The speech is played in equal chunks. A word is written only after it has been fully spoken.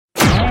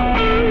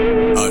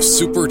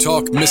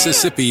SuperTalk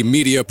Mississippi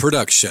media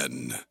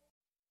production.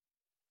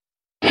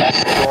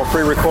 I'll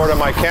pre-record on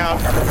my count.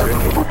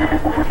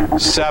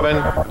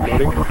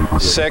 7,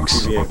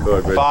 6,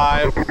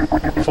 5,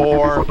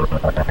 4,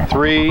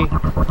 3,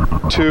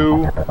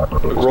 2.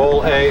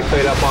 Roll A,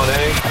 fade up on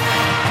A.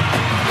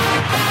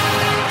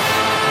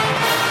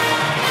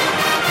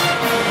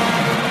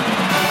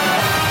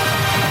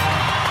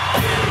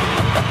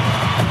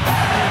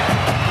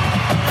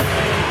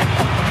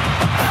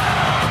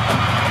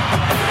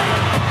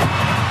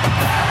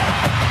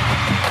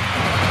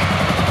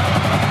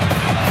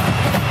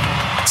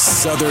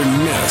 Southern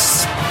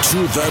Miss to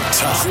the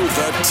top.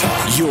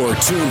 You're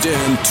tuned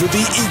in to the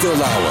Eagle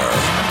Hour.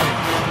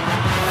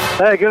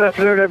 Hey, good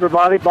afternoon,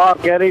 everybody.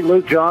 Bob Getty,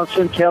 Luke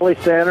Johnson, Kelly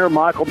Sander,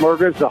 Michael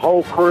Mergens, the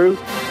whole crew.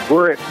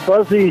 We're at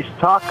Fuzzy's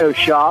Taco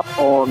Shop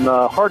on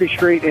Hardy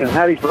Street in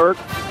Hattiesburg,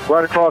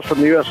 right across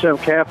from the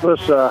USM campus.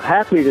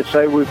 Happy to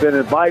say we've been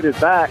invited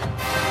back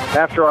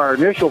after our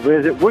initial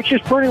visit, which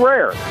is pretty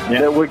rare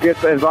that we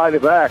get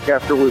invited back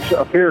after we've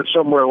appeared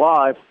somewhere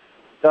live.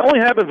 It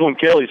only happens when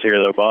Kelly's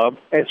here, though, Bob.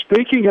 And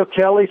speaking of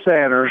Kelly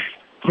Sanders,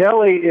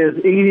 Kelly is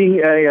eating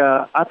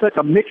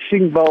a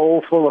mixing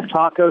bowl full of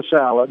taco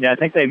salad. Yeah, I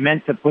think they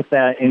meant to put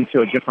that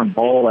into a different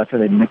bowl after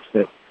they mixed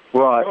it.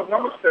 Right. Oh,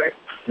 no mistake.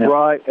 Yeah.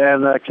 Right,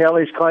 and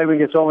Kelly's claiming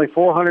it's only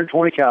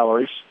 420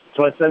 calories. That's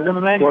what it says in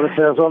the menu. What it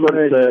says on the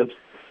menu.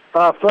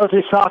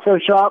 Fuzzy's Taco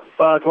Shop,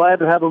 glad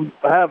to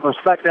have us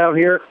back down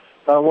here.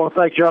 I want to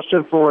thank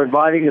Justin for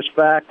inviting us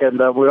back, and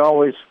we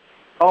always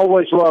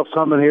love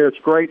coming here. It's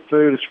great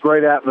food. It's a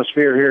great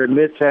atmosphere here in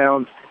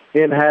Midtown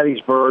in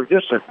Hattiesburg.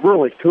 Just a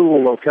really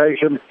cool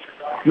location.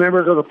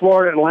 Members of the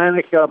Florida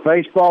Atlantic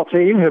baseball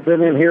team have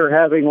been in here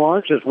having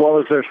lunch, as well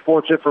as their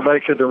sports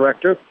information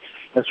director.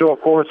 And so,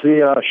 of course,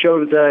 the show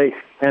today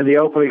and the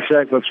opening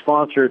segment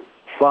sponsored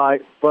by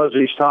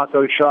Fuzzy's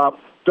Taco Shop.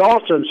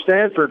 Dawson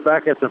Stanford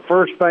back at the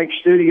First Bank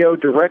studio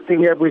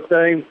directing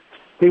everything.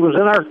 He was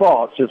in our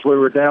thoughts as we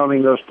were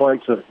downing those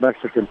plates of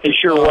Mexican. He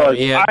sure was.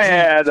 Yeah. I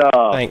had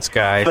Thanks,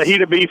 guys.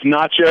 fajita beef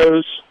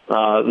nachos.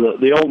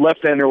 The old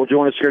left-hander will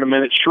join us here in a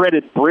minute.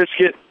 Shredded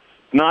brisket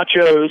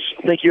nachos.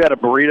 I think you had a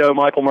burrito,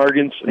 Michael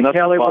Mergens. And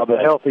Kelly with the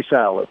healthy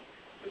salad.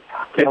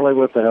 Kelly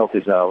with the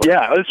healthy salad.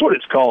 Yeah, that's what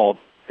it's called.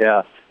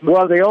 Yeah.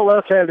 Well, the old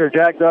left-hander,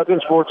 Jack Duggan,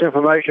 sports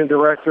information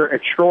director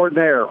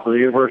extraordinaire for the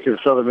University of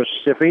Southern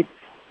Mississippi,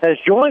 has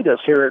joined us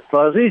here at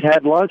Fuzzy's,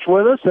 had lunch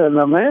with us, and,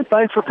 man,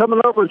 thanks for coming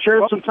over and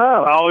sharing some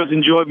time. I always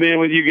enjoy being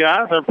with you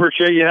guys. I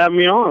appreciate you having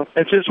me on.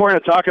 And since we're in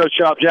a taco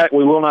shop, Jack,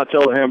 we will not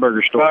tell the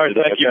hamburger story. All right,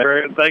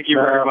 thank you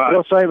very much.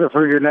 We'll save it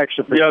for your next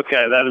appearance. Yeah,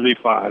 okay, that'll be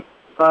fine.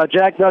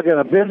 Jack Duggan,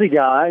 a busy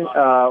guy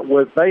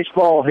with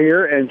baseball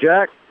here, and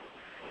Jack,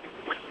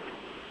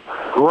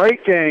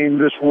 great game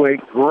this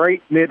week,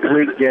 great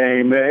midweek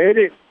game.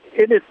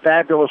 It is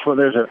fabulous when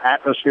there's an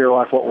atmosphere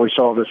like what we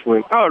saw this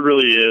week. Oh, it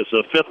really is.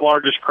 The fifth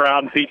largest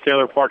crowd in Pete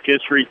Taylor Park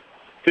history,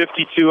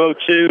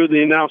 5202,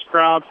 the announced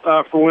crowd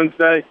for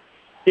Wednesday.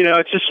 You know,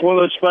 it's just one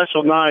of those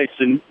special nights,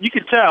 and you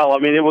could tell. I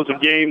mean, it was a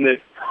game that,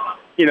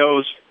 you know, it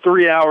was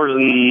 3 hours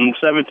and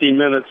 17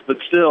 minutes, but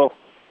still,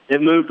 it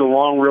moved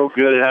along real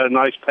good. It had a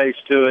nice pace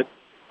to it,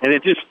 and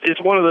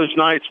it's one of those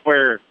nights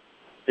where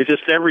it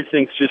just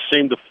everything just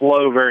seemed to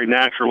flow very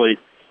naturally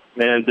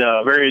and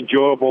very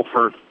enjoyable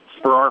for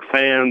our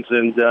fans,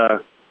 and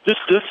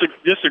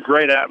just a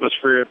great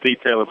atmosphere at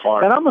Pete Taylor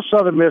Park. And I'm a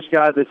Southern Miss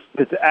guy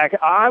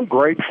I'm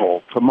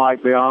grateful to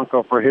Mike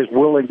Bianco for his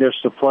willingness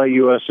to play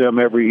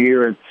USM every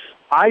year, and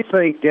I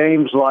think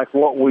games like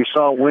what we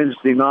saw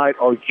Wednesday night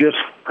are just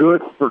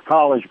good for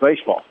college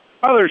baseball.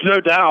 Oh, there's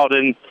no doubt,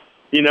 and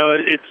you know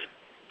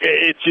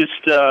it's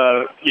just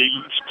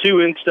two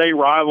in-state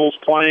rivals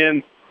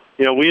playing.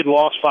 You know, we had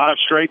lost 5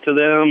 straight to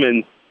them,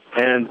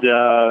 and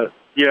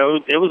you know,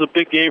 it was a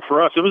big game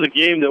for us. It was a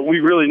game that we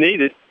really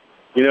needed.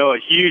 You know, a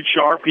huge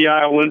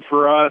RPI win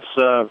for us.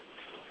 You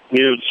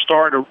know,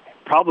 start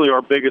probably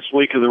our biggest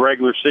week of the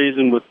regular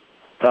season with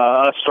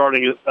us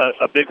starting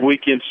a big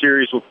weekend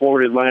series with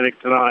Florida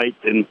Atlantic tonight.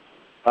 And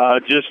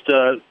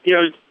you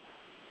know,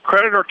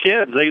 credit our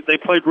kids. They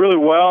played really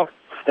well.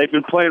 They've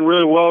been playing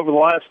really well over the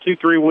last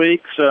 2-3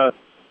 weeks.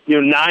 You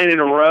know, 9 in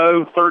a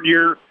row. Third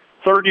year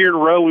in a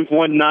row we've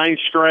won 9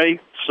 straight.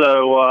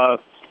 So,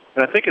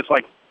 and I think it's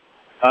like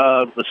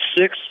the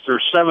 6th or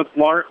 7th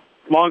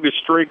longest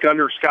streak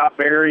under Scott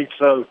Berry.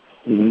 So,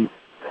 you know,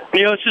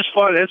 it's just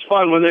fun. It's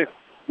fun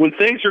when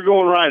things are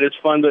going right. It's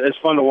fun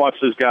to watch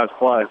those guys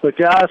play. But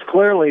guys,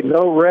 clearly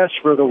no rest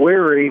for the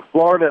weary.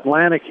 Florida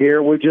Atlantic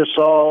here. We just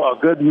saw a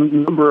good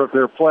number of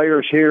their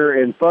players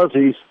here in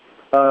Fuzzy's.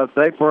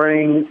 They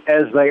bring,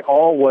 as they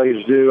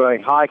always do,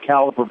 a high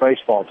caliber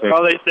baseball team.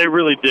 Oh, they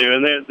really do,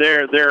 and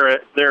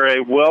they're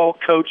a well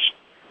coached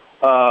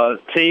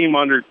team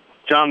under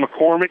John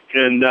McCormick,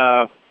 and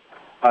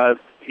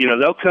you know,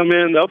 they'll come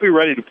in, they'll be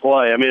ready to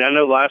play. I mean, I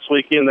know last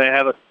weekend they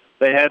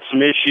had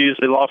some issues.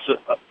 They lost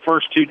the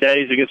first 2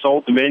 days against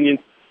Old Dominion.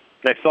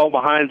 They fell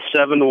behind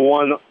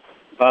 7-1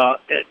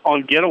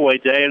 on getaway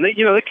day, and they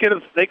could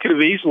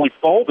have easily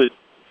folded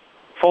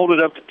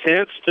up to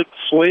tenths, took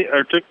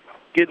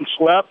getting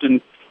swept,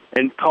 and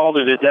and called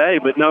it a day.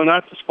 But no,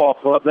 not this ball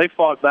club. They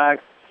fought back.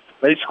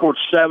 They scored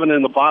 7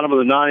 in the bottom of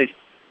the ninth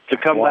to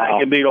come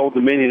back and beat Old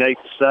Dominion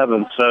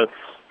 8-7. So,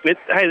 hey,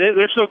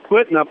 there's no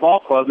quitting that ball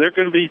club. They're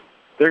going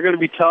to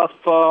be tough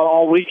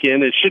all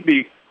weekend. It should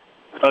be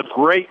a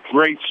great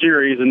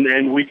series,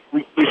 and we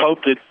hope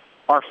that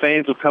our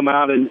fans will come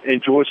out and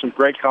enjoy some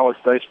great college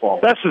baseball.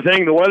 That's the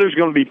thing. The weather's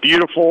going to be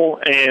beautiful,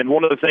 and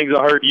one of the things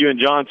I heard you and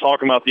John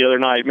talking about the other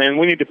night, man,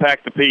 we need to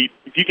pack the Pete.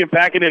 If you can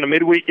pack it in a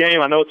midweek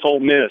game, I know it's Ole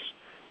Miss,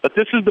 but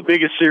this is the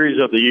biggest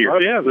series of the year. Oh,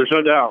 yeah, there's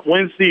no doubt.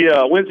 Wednesday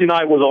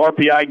night was an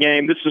RPI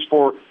game. This is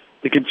for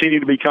the continue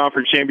to be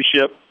conference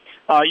championship.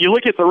 You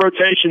look at the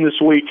rotation this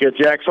week,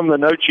 Jack, some of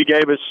the notes you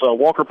gave us.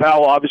 Walker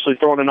Powell obviously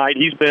throwing tonight.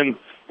 He's been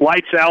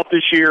lights out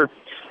this year.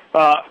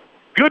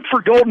 Good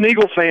for Golden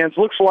Eagle fans.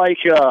 Looks like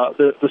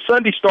the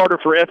Sunday starter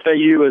for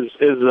FAU is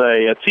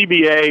a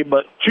TBA,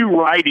 but 2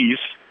 righties.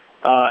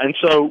 And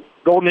so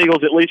Golden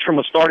Eagles, at least from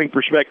a starting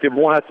perspective,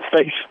 won't have to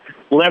face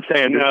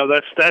left-handed. No,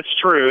 that's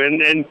true.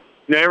 And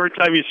you know, every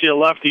time you see a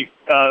lefty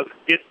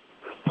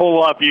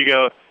pull up, you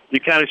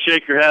kind of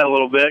shake your head a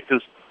little bit,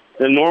 because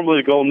then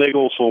normally the Golden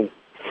Eagles will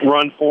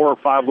run 4 or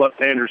 5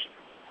 left-handers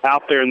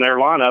out there in their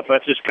lineup.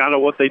 That's just kind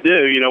of what they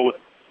do, you know,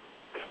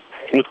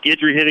 with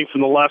Guidry hitting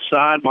from the left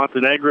side,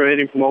 Montenegro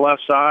hitting from the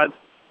left side,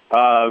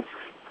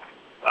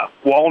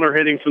 Wallner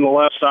hitting from the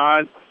left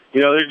side.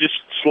 You know, they're just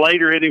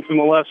Slater hitting from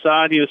the left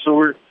side. You know, so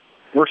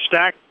we're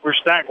stacked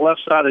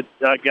left-sided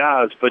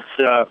guys. But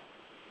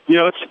you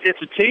know,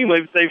 it's a team.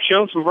 They've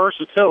shown some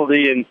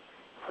versatility, and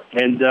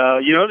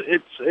you know,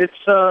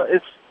 it's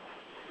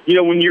you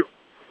know, when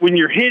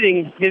you're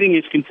hitting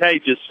is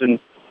contagious, and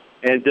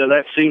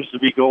that seems to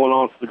be going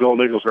on for the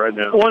Golden Eagles right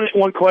now.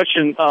 One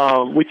question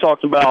we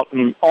talked about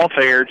off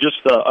air, just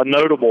a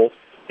notable,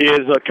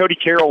 is Cody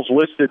Carroll's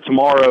listed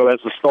tomorrow as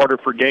the starter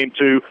for Game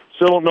 2.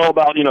 Still don't know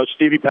about, you know,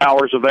 Stevie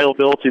Powers'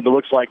 availability, but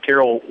looks like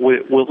Carroll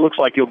looks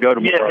like he'll go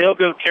tomorrow.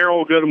 Yeah, Carroll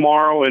will go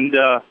tomorrow, and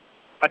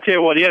I tell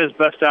you what, he had his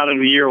best outing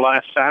of the year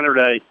last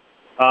Saturday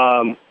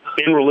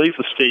in relief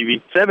of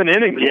Stevie. 7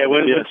 innings. Yeah,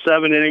 went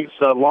 7 innings,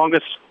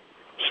 longest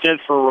stint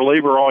for a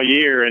reliever all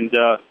year, and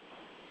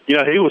you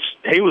know, he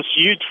was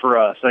huge for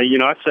us. You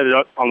know, I said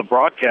it on the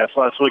broadcast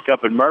last week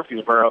up in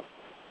Murfreesboro.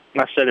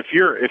 I said, if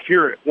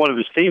you're one of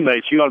his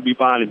teammates, you ought to be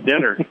buying him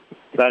dinner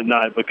that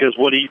night, because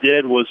what he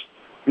did was,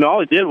 you know, all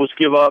he did was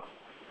give up,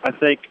 I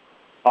think,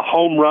 a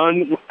home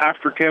run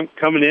after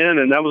coming in,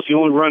 and that was the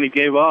only run he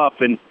gave up.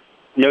 And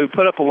you know, he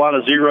put up a lot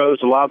of zeros,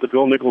 allowed the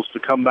Golden Eagles to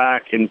come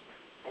back and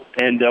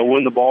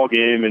win the ball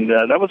game, and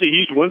that was a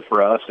huge win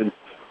for us. And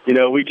you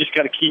know, we just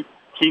got to keep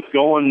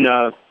going.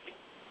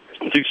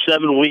 Through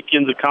 7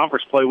 weekends of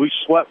conference play, we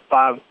swept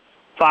five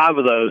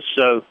of those.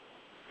 So,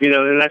 you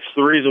know, and that's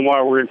the reason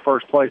why we're in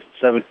first place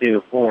at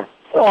 17-4.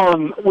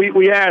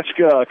 We asked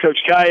Coach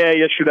Kaye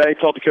yesterday,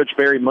 talked to Coach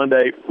Berry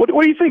Monday. What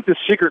do you think the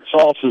secret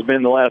sauce has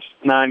been the last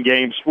 9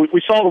 games?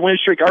 We saw the win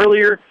streak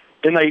earlier,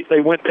 then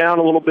they went down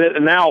a little bit,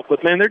 and now,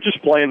 but man, they're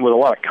just playing with a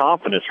lot of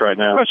confidence right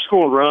now. They're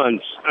scoring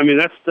runs. I mean,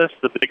 that's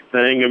the big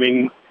thing. I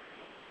mean,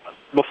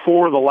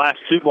 before the last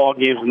 2 ball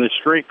games in the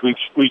streak, we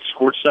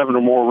scored 7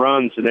 or more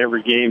runs in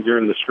every game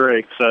during the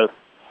streak. So,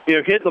 you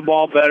know, hitting the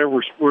ball better,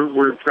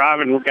 we're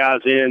driving guys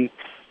in,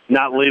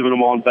 not leaving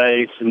them on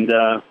base, and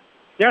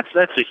that's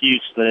a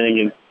huge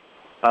thing. And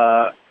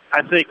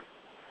I think,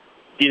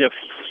 you know,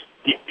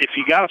 if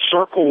you got to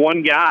circle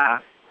one guy,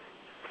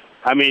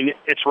 I mean,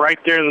 it's right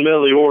there in the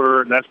middle of the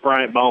order, and that's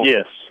Bryant Bowman.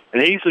 Yes,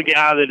 and he's the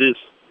guy that is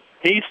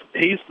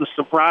he's the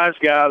surprise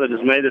guy that has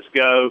made us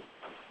go,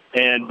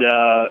 and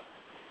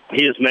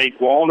he has made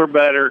Wallner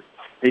better.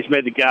 He's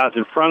made the guys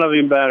in front of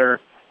him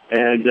better,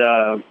 and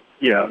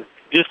you know,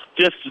 just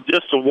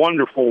a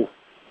wonderful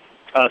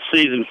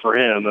season for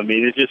him. I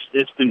mean,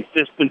 it's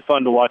been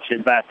fun to watch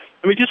him back.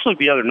 I mean, just look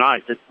the other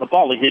night, the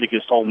ball he hit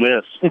against Ole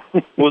Miss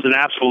was an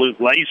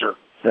absolute laser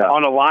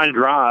on a line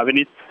drive,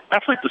 and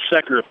that's like the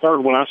second or third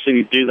one I've seen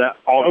him do that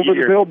all over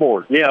year. The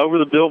billboard. Yeah, over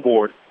the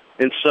billboard,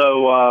 and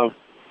so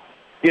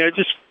you know,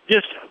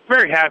 just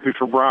very happy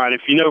for Brian.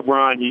 If you know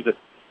Brian, he's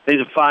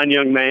a fine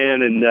young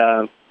man,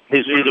 and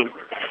he's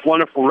a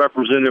wonderful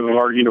representative of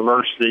our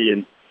university,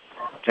 and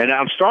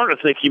I'm starting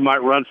to think he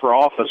might run for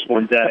office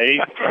one day.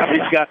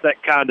 He's got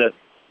that kind of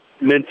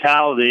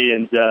mentality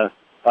and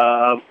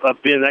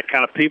of being that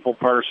kind of people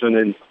person,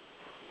 and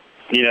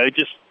you know, he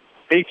just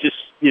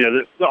you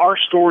know, our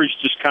stories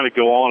just kind of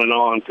go on and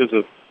on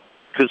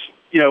because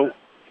you know,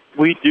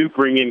 we do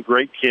bring in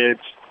great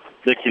kids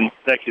that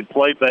can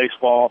play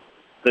baseball,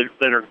 that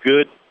are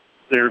good,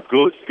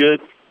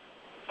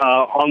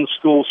 on the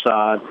school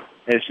side,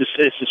 and it's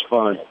just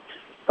fun.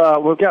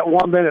 We've got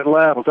 1 minute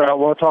left.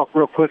 We'll talk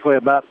real quickly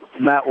about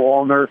Matt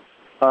Wallner.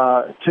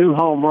 2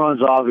 home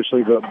runs,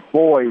 obviously, but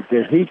boy,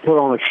 did he put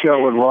on a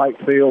show in right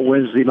field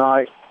Wednesday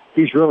night.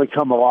 He's really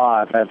come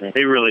alive, hasn't he?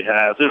 He really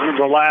has. This is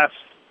the last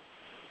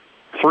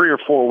 3 or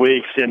 4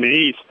 weeks. I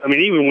mean,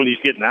 even when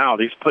he's getting out,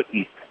 he's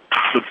putting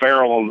the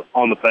barrel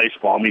on the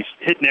baseball. I mean,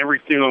 he's hitting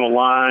everything on the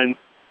line,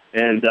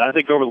 and I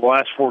think over the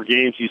last 4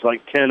 games, he's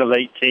like 10 of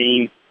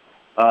 18.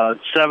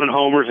 7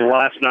 homers in the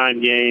last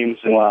 9 games.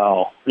 And,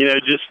 Wow. you know,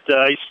 just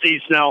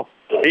he's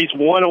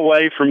 1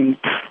 away from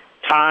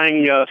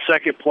tying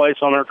second place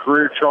on our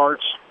career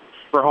charts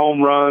for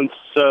home runs.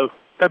 So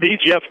that'd be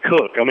Jeff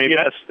Cook. I mean,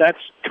 that's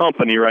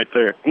company right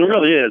there. It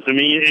really is. I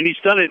mean, and he's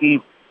done it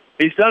in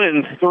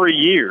 3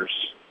 years.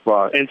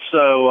 Right. And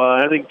so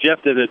I think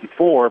Jeff did it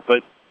before,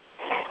 but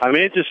I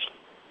mean, he's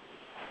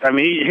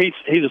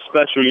a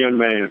special young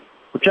man.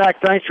 Well,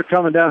 Jack, thanks for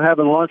coming down,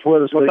 having lunch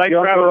with us. Well, the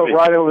young girl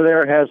right over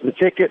there has the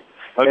ticket.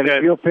 Okay. And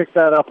if you'll pick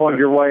that up on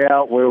your way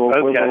out, we'll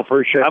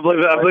appreciate it. I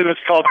believe it's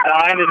called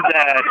Dine and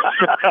Dash.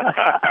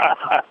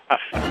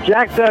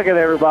 Jack Duggan,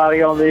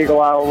 everybody, on the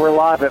Eagle Hour. We're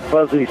live at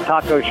Fuzzy's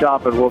Taco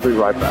Shop, and we'll be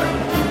right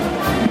back.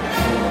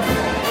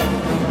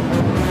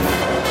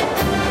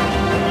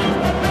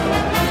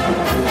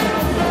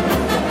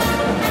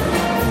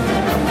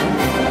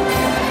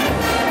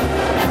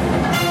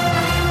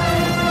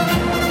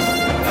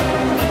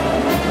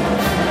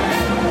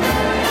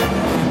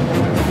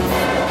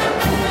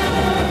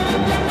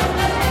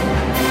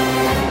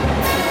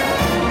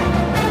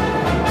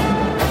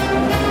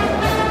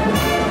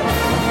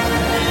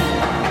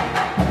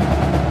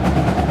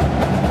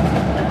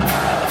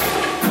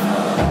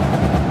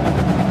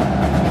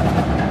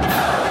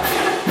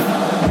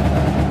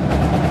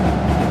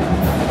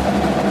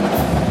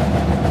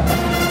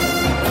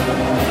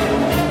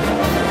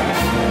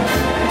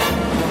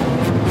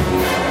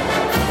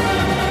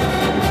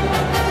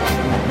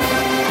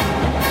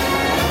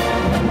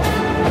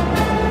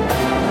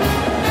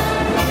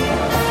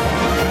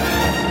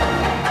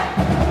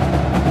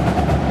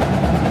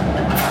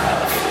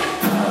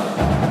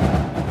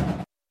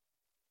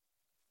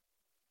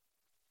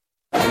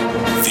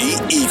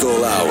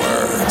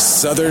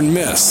 Southern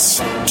Miss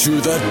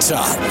to the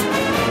top.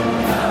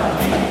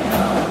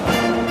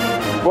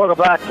 Welcome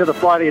back to the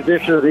Friday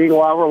edition of the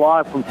Eagle Hour,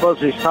 live from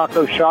Fuzzy's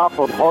Taco Shop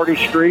on Hardy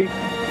Street,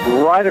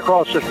 right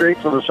across the street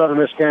from the Southern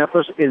Miss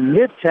campus in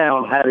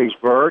Midtown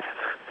Hattiesburg.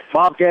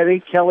 Bob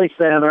Getty, Kelly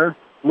Sander,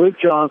 Luke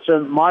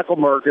Johnson, Michael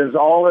Merkins,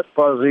 all at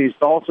Fuzzy's.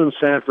 Dalton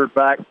Sanford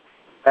back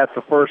at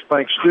the First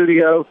Bank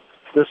studio.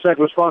 This segment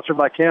was sponsored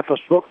by Campus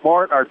Book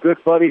Mart, our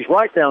good buddies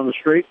right down the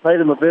street. Paid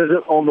them a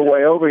visit on the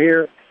way over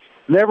here.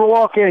 Never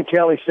walk in,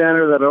 Kelly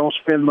Center, that don't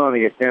spend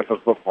money at Campus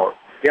Book Mart.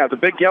 Yeah, the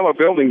big yellow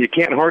building, you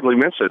can't hardly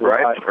miss it,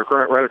 right?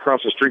 Right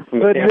across the street from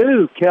the campus.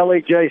 New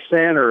Kelly J.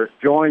 Sander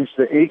joins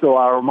the Eagle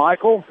Hour.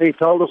 Michael, he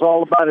told us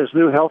all about his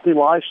new healthy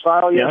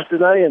lifestyle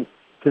yesterday, and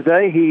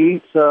today he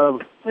eats, a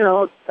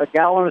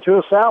gallon or two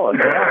of salad.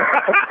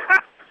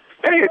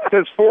 Hey, it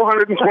says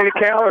 420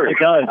 calories.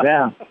 It does,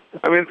 yeah.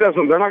 I mean, they're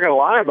not going to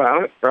lie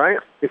about it, right?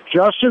 If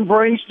Justin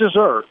brings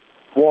dessert,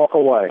 walk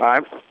away.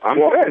 I'm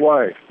walk good.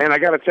 away. And I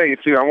got to tell you,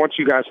 too, I want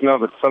you guys to know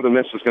that Southern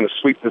Miss is going to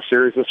sweep the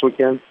series this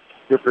weekend.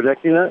 You're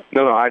predicting that?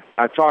 No, I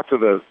talked to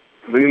the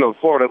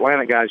Florida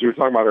Atlantic guys you were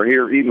talking about are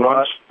here eating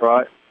lunch.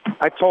 Right.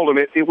 I told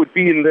them it would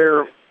be in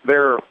their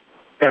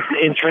best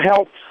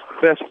interest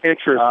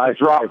to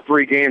drop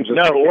 3 games.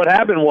 No, what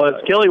happened was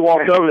Kelly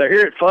walked over there.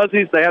 Here at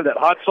Fuzzy's, they have that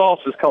hot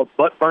sauce. It's called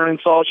butt-burning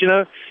sauce,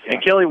 and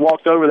Kelly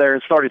walked over there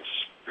and started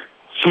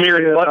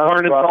smearing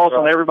butt-burning sauce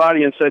on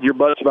everybody and said, your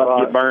butt's about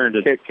to get burned.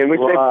 Can we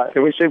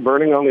say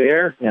burning on the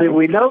air? Yeah. See,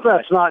 we know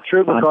that's not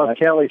true because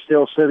Kelly's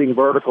still sitting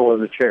vertical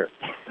in the chair.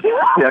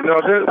 Yeah, no,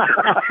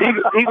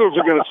 Eagles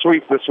are going to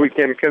sweep this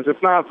weekend because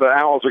if not, the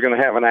Owls are going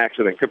to have an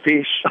accident.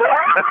 Capiche?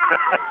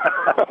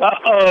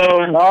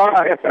 Uh-oh. All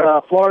right,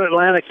 Florida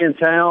Atlantic in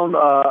town.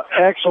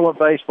 Excellent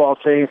baseball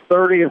team,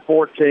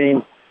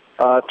 30-14.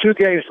 2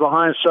 games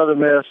behind Southern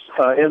Miss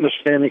in the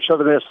standings.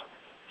 Southern Miss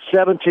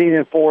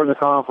 17-4 in the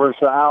conference.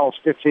 The Owls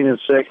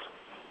 15-6.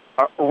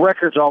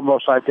 Records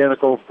almost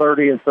identical.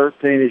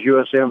 30-13 is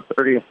USM.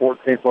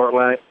 30-14 Florida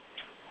Atlantic.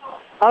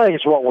 I think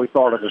it's what we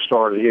thought at the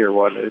start of the year,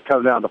 wasn't it? It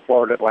comes down to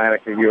Florida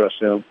Atlantic and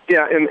USM.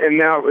 Yeah, and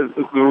now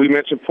we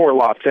mentioned poor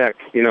La Tech,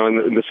 in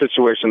the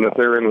situation that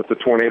they're in with the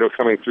tornado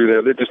coming through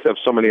there. They just have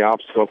so many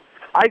obstacles.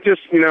 I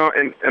just,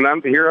 and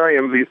I'm here. I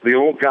am the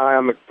old guy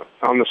on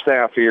the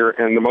staff here,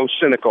 and the most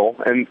cynical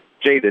and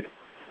jaded.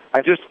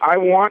 I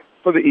want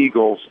for the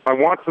Eagles. I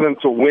want for them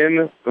to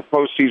win the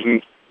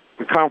postseason,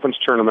 the conference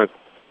tournament,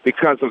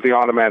 because of the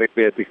automatic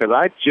bid. Because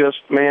I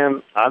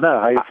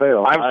know how you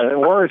feel. It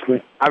worries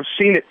me. I've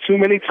seen it too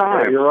many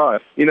times. Yeah, you're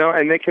right.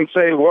 And they can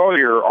say, well,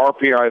 your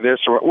RPI this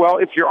or well,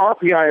 if your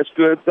RPI is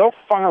good, they'll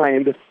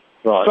find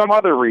some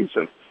other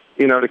reason,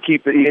 to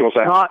keep the Eagles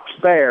out. It's not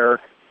fair.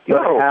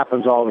 But it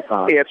happens all the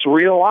time. It's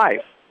real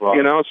life,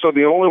 So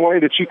the only way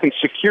that you can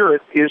secure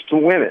it is to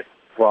win it.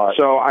 Right.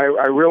 So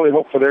I really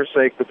hope for their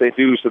sake that they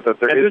do, so that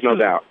there is no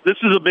doubt. This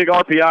is a big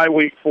RPI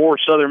week for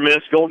Southern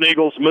Miss. Golden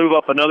Eagles move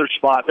up another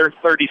spot. They're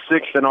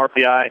 36th in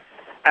RPI.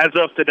 As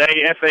of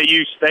today,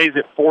 FAU stays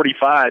at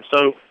 45.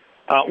 So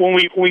when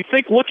we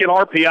look at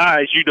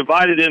RPIs, you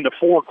divide it into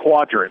 4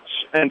 quadrants.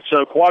 And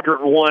so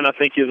quadrant 1, I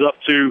think, is up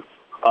to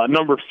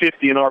number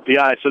 50 in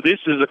RPI. So this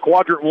is a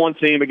quadrant 1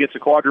 team against a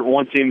quadrant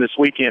 1 team this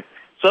weekend.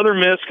 Southern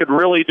Miss could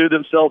really do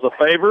themselves a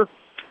favor.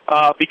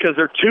 because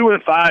they're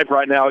 2-5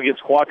 right now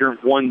against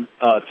quadrant 1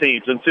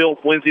 teams. Until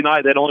Wednesday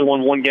night, they'd only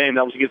won one game.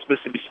 That was against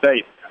Mississippi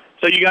State.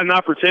 So you got an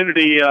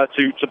opportunity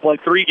to play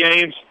 3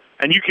 games,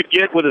 and you could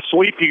get, with a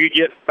sweep, you could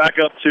get back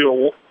up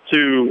to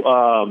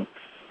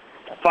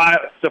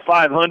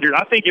 500.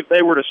 I think if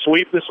they were to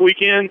sweep this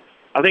weekend,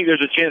 I think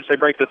there's a chance they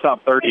break the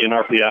top 30 in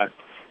RPI.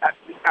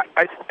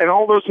 And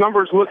all those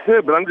numbers look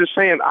good, but I'm just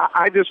saying,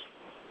 I just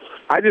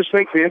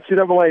think the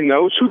NCAA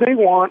knows who they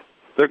want.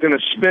 They're going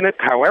to spin it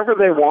however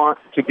they want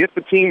to get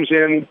the teams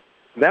in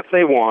that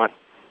they want.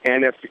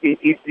 And if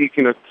you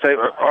can say,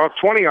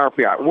 20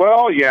 RPI.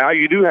 Well, yeah,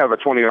 you do have a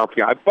 20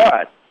 RPI,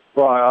 but...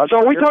 So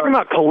are we talking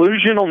about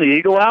collusion on the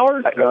Eagle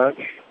Hour?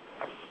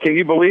 Can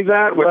you believe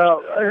that?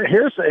 Well,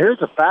 here's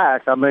a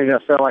fact. I mean, I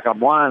sound like I'm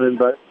whining,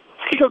 but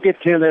you're going to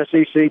get 10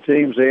 SEC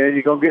teams in.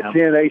 You're going to get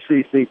 10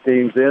 ACC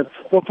teams in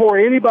before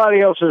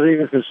anybody else is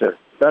even considered.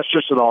 That's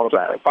just an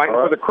automatic. Fighting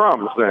for the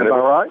crumbs, then. Am I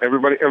right?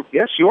 Everybody,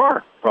 yes, you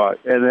are. Right.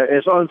 And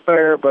it's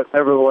unfair, but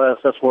nevertheless,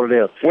 that's what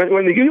it is.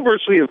 When the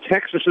University of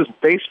Texas's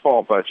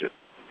baseball budget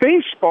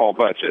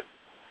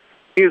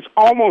is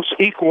almost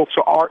equal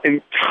to our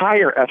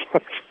entire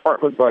athletic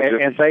department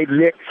budget. And they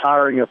nicked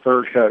hiring a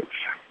third coach.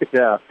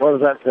 Yeah. What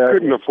does that tell you?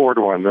 Couldn't afford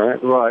one,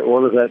 right? Right.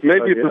 What does that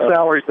Maybe it's the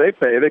salaries they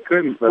pay. They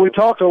couldn't. We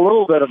talked a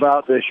little bit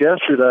about this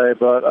yesterday,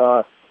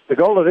 but the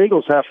Golden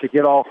Eagles have to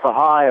get off the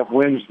high of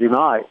Wednesday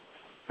night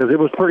because it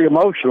was pretty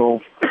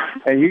emotional,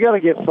 and you got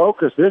to get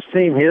focused. This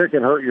team here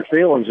can hurt your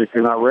feelings if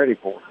you're not ready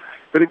for it.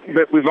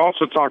 But we've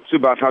also talked, too,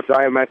 about how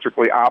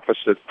diametrically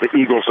opposite the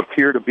Eagles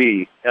appear to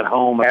be at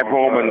home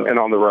and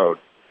on the road.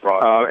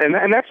 Right.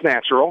 And that's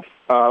natural.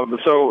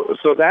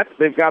 So that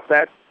they've got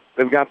that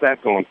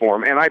going for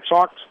them. And I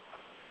talked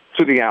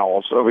to the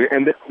Owls,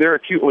 and they're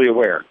acutely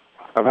aware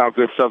of how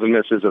good Southern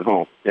Miss is at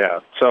home. Yeah.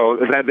 So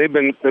they've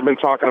been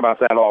talking about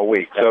that all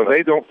week. So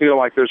they don't feel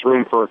like there's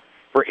room for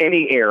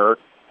any error.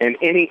 And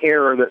any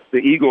error that the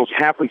Eagles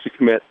happen to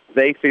commit,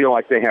 they feel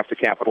like they have to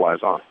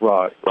capitalize on.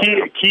 Right.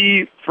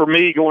 Key for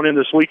me going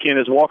into this weekend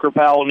is Walker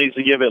Powell needs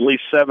to give at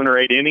least 7 or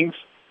 8 innings.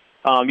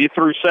 You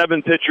threw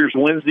 7 pitchers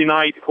Wednesday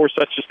night. Of course,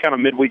 that's just kind of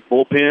midweek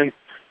bullpen.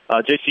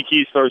 J.C.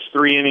 Keys throws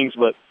 3 innings,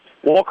 but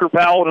Walker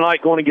Powell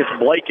tonight going against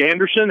Blake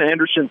Anderson.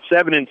 Anderson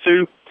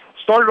 7-2.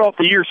 Started off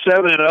the year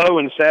 7-0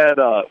 and has had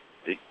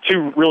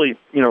 2 really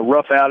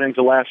rough outings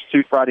the last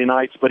 2 Friday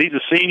nights. But he's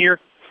a senior.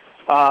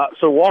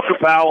 So Walker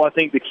Powell, I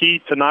think the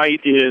key tonight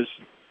is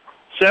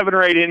 7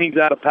 or 8 innings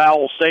out of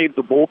Powell, save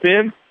the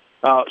bullpen.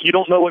 You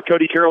don't know what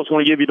Cody Carroll's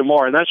going to give you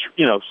tomorrow, and that's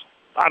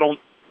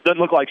doesn't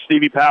look like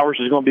Stevie Powers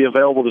is going to be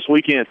available this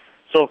weekend.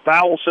 So if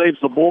Powell saves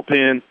the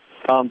bullpen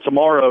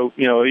tomorrow,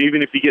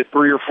 even if you get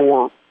 3 or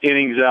 4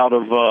 innings out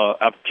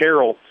of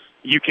Carroll,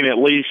 you can at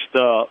least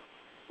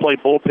play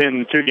bullpen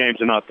in 2 games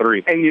and not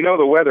 3. And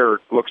the weather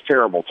looks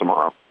terrible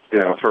tomorrow.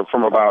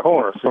 From about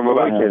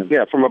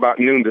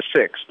noon to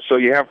 6. So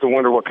you have to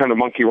wonder what kind of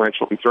monkey wrench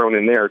will be thrown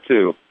in there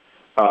too,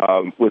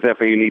 with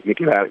FAU needing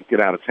to get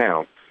out of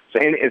town. So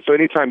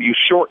anytime you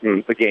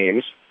shorten the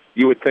games,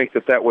 you would think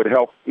that would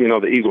help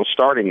the Eagles'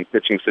 starting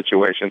pitching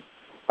situation.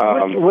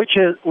 Which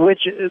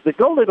the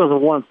Golden Eagles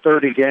have won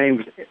 30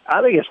 games.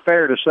 I think it's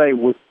fair to say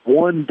with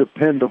one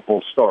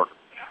dependable starter,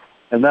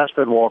 and that's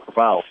been Walker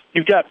Powell.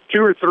 You've got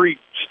 2 or 3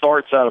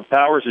 starts out of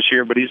Powers this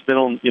year, but he's been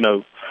on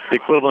the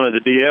equivalent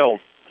of the DL.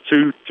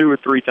 Two or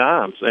 3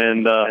 times,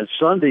 and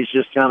Sunday's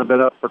just kind of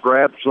been up for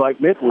grabs like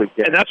midweek.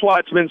 And that's why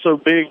it's been so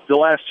big the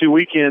last 2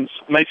 weekends.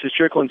 Mason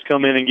Strickland's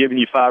come in and giving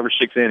you 5 or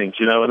 6 innings,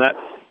 and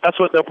that's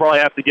what they'll probably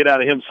have to get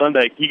out of him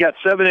Sunday. You got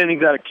 7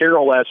 innings out of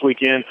Carroll last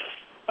weekend.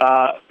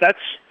 That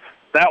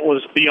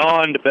was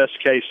beyond the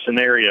best case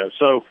scenario.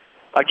 So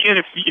again,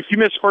 if you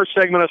missed the first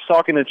segment, I was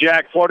talking to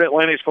Jack. Florida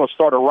Atlantic's going to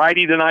start a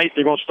righty tonight.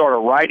 They're going to start a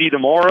righty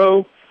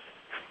tomorrow,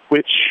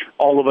 which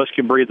all of us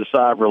can breathe a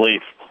sigh of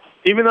relief,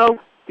 even though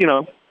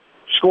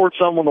scored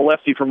some on the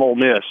lefty from Ole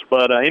Miss.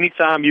 But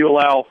anytime you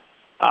allow,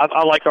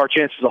 I like our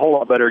chances a whole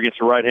lot better against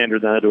a right-hander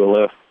than I do a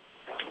left.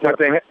 But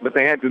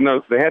they had to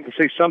know, they had to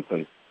see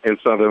something in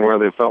Southern where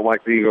they felt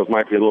like the Eagles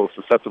might be a little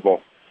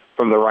susceptible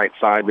from the right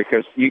side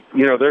because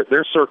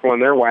they're circling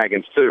their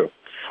wagons too.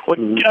 Well,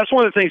 that's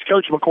one of the things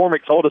Coach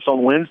McCormick told us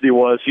on Wednesday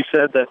was he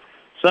said that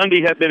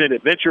Sunday had been an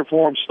adventure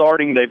for them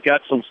starting. They've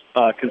got some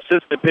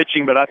consistent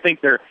pitching, but I think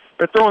they're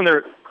throwing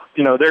their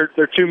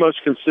 2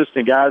 most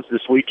consistent guys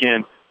this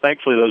weekend.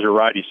 Thankfully, those are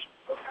righties.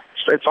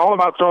 It's all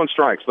about throwing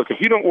strikes. Look, if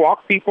you don't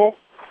walk people,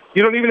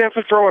 you don't even have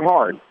to throw it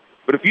hard.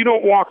 But if you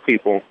don't walk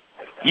people,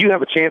 you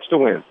have a chance to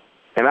win.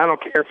 And I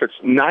don't care if it's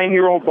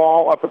 9-year-old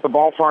ball up at the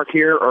ballpark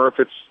here or if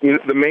it's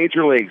the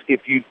major leagues.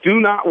 If you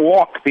do not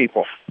walk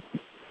people,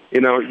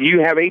 you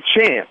have a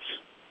chance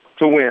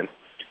to win.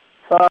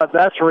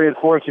 That's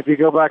reinforced if you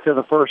go back to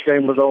the first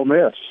game with Ole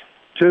Miss.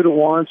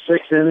 2-1,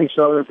 6 innings.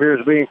 Southern appears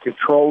to be in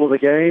control of the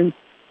game.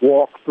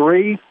 Walk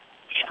 3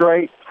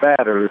 straight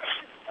batters.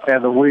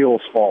 And the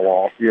wheels fall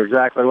off. You're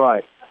exactly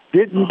right.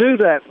 Didn't do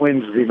that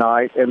Wednesday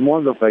night and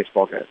won the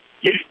baseball game.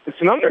 It's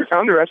an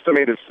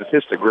underestimated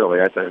statistic, really,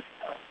 I think.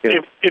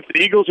 If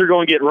the Eagles are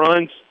going to get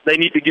runs, they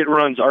need to get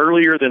runs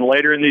earlier than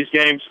later in these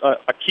games.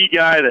 A key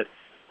guy that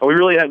we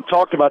really hadn't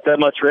talked about that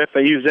much for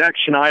FAU. Zach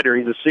Schneider,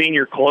 he's a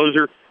senior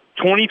closer,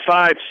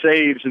 25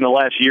 saves in the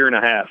last year and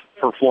a half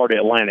for Florida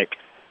Atlantic.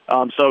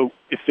 So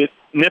if it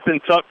nip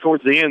and tuck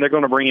towards the end, they're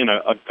going to bring in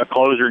a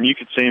closer, and you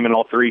could see him in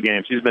all 3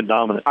 games. He's been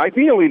dominant.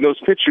 Ideally, your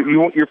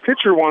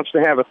pitcher wants to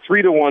have a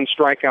 3-to-1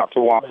 strikeout to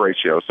walk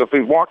ratio. So if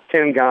they walk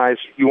 10 guys,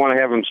 you want to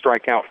have them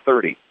strike out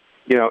 30,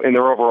 in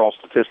their overall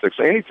statistics.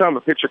 So anytime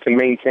a pitcher can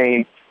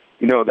maintain,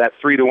 that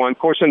 3-to-1. Of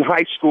course, in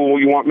high school,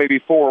 you want maybe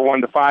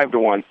 4-1 to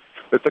 5-to-1.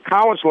 But at the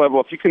college level,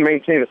 if you can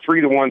maintain a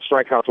 3-to-1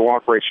 strikeout to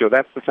walk ratio,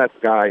 that's the type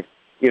of guy,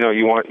 you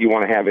want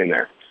to have in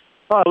there.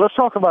 All right, let's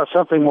talk about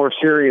something more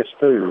serious,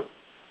 too.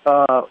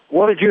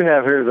 What did you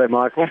have here today,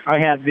 Michael? I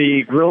had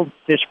the grilled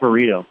fish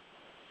burrito.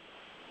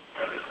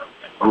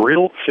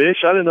 Grilled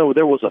fish? I didn't know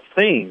there was a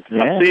thing.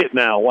 Yeah. I see it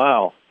now.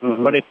 Wow.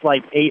 Mm-hmm. But it's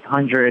like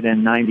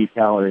 890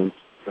 calories.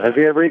 Have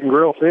you ever eaten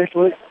grilled fish,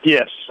 Luke?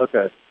 Yes.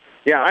 Okay.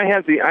 Yeah, I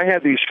had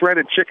the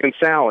shredded chicken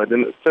salad,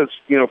 and it says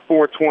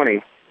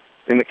 420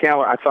 in the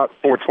calorie. I thought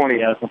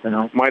 420 something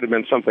else. Might have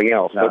been something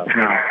else, No.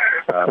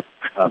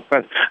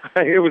 but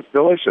it was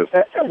delicious.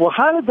 Well,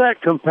 how did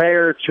that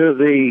compare to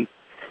the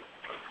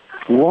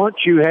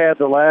lunch you had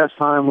the last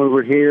time we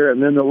were here,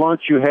 and then the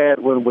lunch you had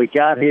when we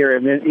got here,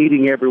 and then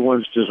eating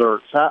everyone's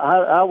desserts?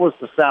 How was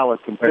the salad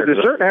compared? The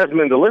dessert hasn't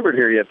been delivered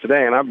here yet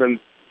today, and I've been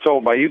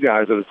told by you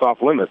guys that it's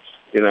off limits.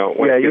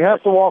 Yeah, you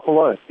have to walk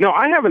away. No,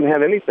 I haven't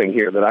had anything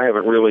here that I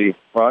haven't really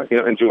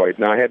enjoyed.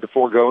 Now I had to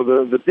forego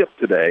the dip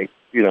today.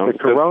 The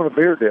Corona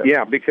beer dip.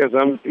 Yeah, because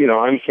I'm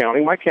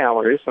counting my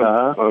calories.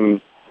 And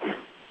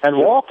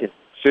walking.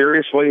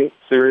 Seriously.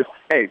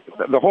 Hey,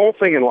 the whole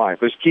thing in life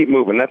is keep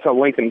moving. That's how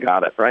Lincoln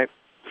got it, right?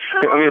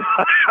 I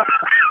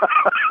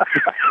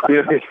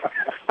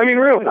mean,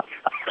 really.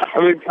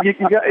 You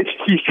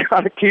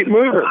got to keep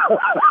moving.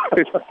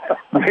 It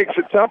makes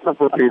it tougher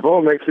for people.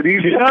 It makes it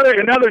easier.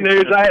 In other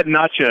news, I had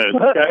nachos.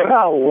 Okay?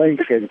 How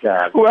Lincoln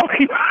got it. Well,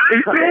 he did.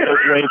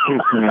 Way too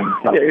soon.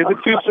 Yeah, is it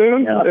too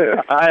soon?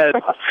 Yeah.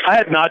 I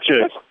had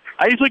nachos.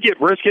 I usually get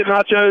brisket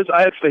nachos.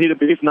 I had fajita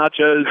beef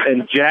nachos,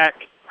 and Jack.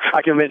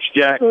 I convinced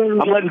Jack. I'm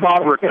letting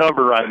Bob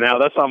recover right now.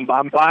 I'm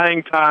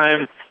buying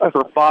time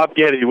for Bob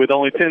Getty with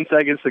only 10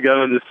 seconds to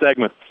go in this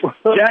segment.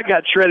 Jack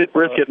got shredded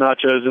brisket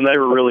nachos, and they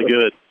were really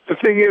good. The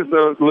thing is,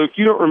 though, Luke,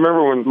 you don't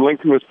remember when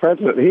Lincoln was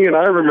president. He and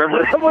I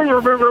remember. We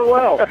remember it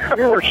well.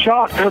 We were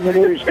shocked when the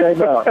news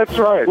came out. That's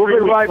right. We'll be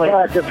right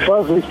back at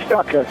Fuzzy's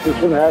Tuckus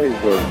in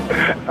Hattiesburg.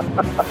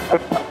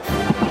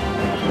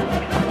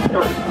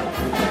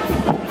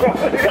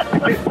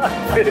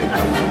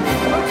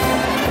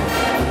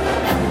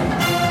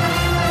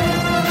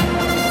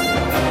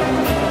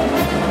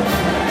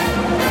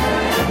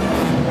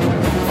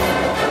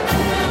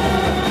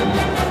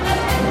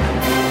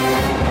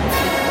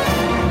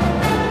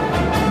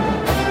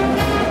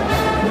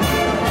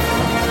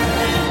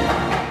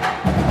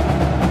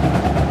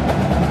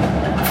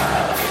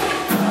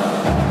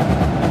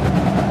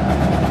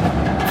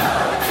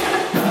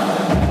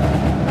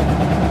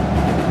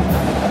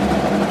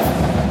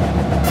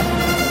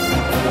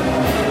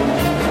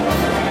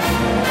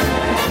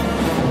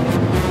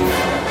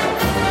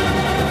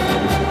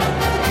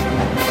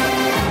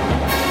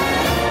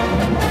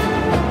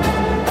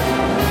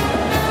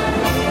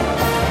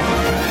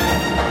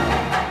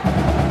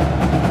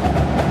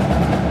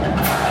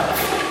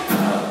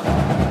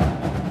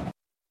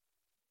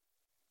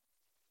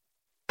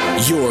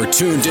 You're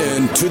tuned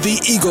in to the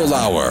Eagle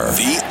Hour.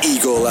 The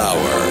Eagle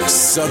Hour.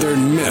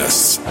 Southern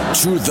Miss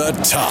to the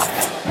top.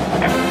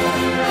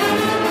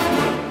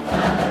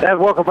 And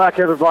welcome back,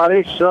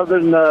 everybody.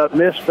 Southern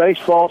Miss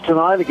baseball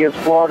tonight against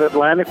Florida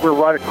Atlantic. We're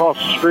right across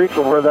the street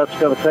from where that's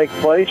going to take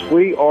place.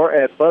 We are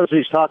at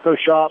Fuzzy's Taco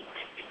Shop,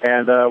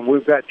 and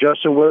we've got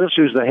Justin with us,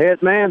 who's the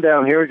head man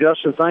down here.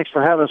 Justin, thanks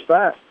for having us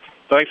back.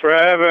 Thanks for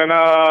having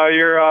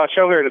your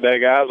show here today,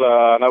 guys.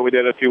 I know we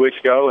did it a few weeks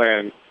ago,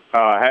 and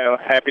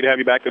happy to have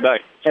you back today.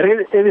 And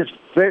it is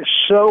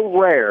so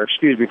rare,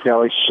 excuse me,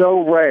 Kelly,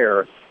 so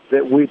rare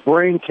that we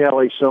bring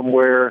Kelly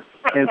somewhere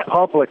in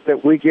public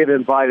that we get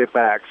invited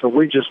back. So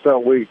we just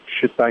felt we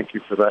should thank you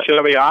for that. Should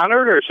I be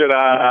honored or should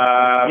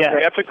I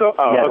be ethical?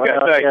 Oh, yeah, okay,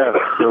 thank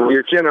you.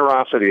 Your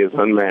generosity is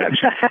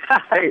unmatched.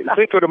 Hey,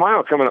 Cinco de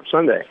Mayo coming up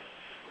Sunday.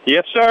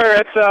 Yes,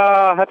 sir.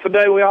 That's a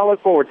day we all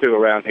look forward to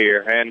around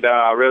here, and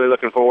really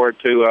looking forward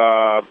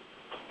to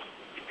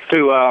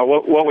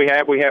what we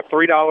have. We have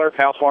 $3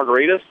 house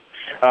margaritas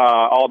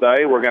all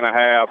day. We're going to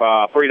have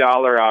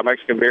 $3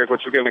 Mexican beers,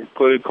 which is going to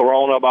include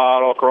Corona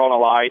bottle, Corona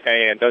Light,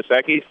 and Dos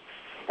Equis.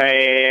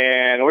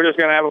 And we're just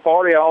going to have a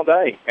party all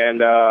day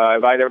and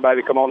invite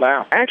everybody to come on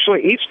down.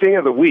 Actually, each day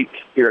of the week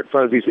here at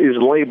Fuzzy's is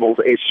labeled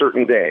a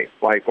certain day.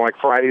 Like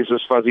Fridays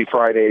is Fuzzy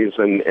Fridays,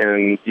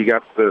 and you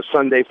got the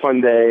Sunday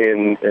Fun Day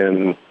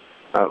and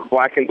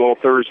Black and Gold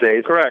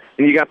Thursdays. Correct.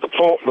 And you got the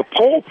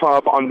Pole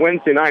Pub on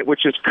Wednesday night,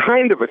 which is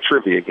kind of a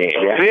trivia game.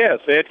 Yeah? It is.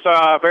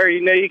 It's very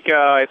unique.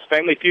 It's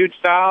Family Feud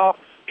style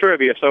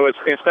trivia. So it's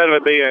instead of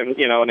it being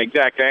an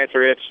exact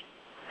answer, it's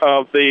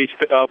of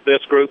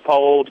this group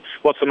polled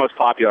what's the most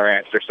popular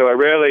answer. So it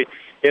really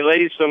it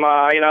leaves some,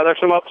 there's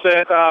some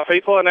upset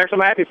people and there's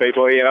some happy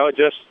people.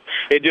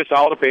 It just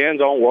all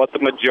depends on what the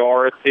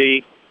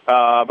majority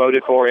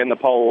voted for in the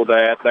poll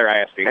that they're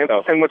asking.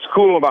 And what's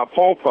cool about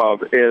Poll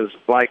Pub is,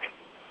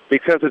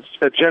 because it's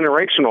a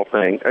generational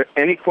thing,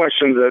 any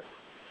question that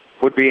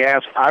would be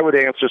asked, I would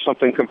answer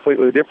something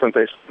completely different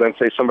than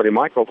say somebody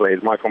Michael's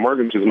age, Michael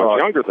Mergens, who's much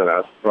younger than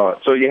us. Right.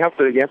 So you have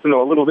to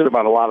know a little bit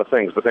about a lot of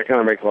things, but that kind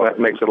of makes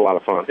it a lot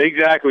of fun.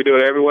 Exactly. We do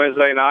it every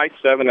Wednesday night,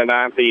 7 to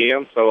 9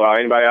 p.m. So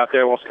anybody out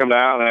there wants to come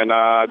down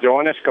and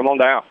join us, come on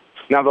down.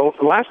 Now, the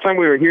last time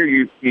we were here,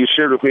 you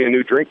shared with me a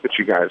new drink that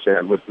you guys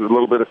had with a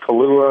little bit of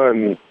Kahlua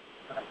and...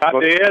 I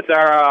did.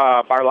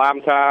 Our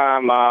Lime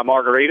Time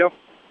margarita.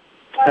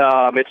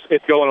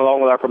 It's going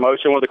along with our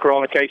promotion with the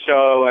Corona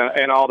Queso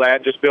and all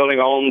that, just building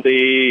on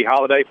the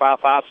holiday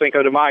 5-5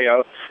 Cinco de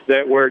Mayo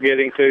that we're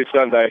getting to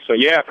Sunday. So,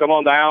 yeah, come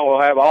on down.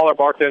 We'll have all our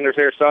bartenders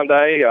here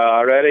Sunday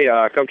ready.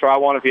 Come try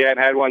one if you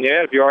hadn't had one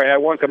yet. If you already had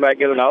one, come back and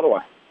get another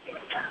one.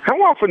 How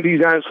often do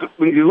you guys,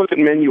 when you look at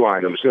menu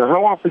items,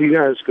 how often do you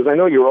guys, because I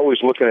know you're always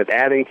looking at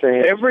adding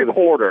things. Every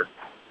quarter.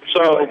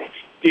 So,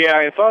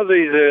 yeah, and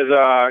Fuzzy's is,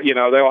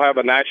 they'll have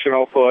a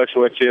national push,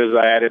 which is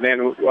that, and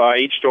then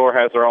each store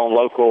has their own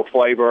local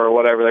flavor or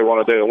whatever they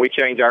want to do. And we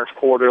change ours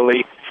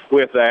quarterly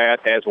with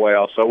that as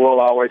well. So we'll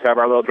always have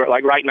our little drink.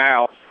 Like right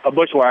now, a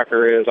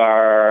Bushwhacker is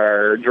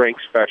our drink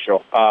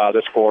special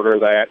this quarter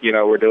that,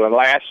 we're doing.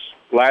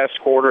 Last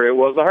quarter, it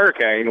was the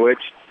Hurricane, which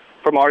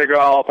for Mardi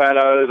Gras,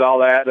 Panos, all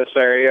that, this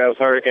area was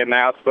Hurricane,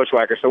 now it's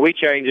Bushwhacker. So we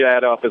change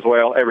that up as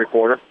well every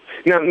quarter.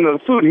 Now, the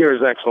food here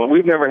is excellent.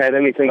 We've never had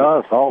anything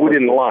we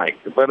didn't like.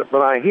 But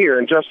I hear,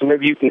 and Justin,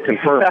 maybe you can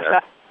confirm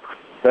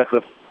that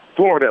the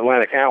Florida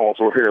Atlantic Owls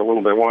were here a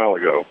little bit while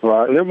ago.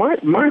 Right. And there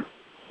might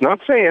not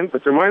saying,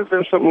 but there might have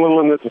been something little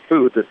in the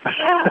food that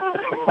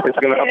it's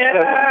going to upset.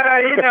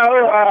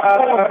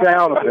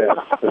 Down a bit.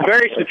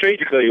 Very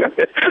strategically.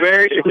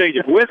 Very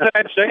strategic. With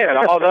that said,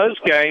 all those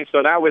games,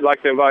 so now we'd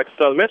like to invite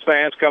the Southern Miss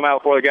fans to come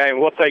out for the game, and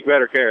we'll take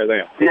better care of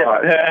them. Yeah.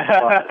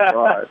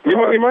 Right.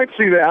 You might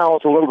see the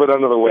Owls a little bit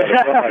under the weather.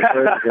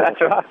 Right.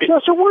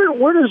 So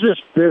where does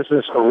this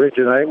business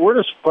originate? Where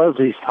does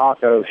Fuzzy's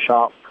Taco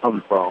Shop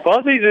come from?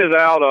 Fuzzy's is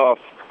out of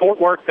Fort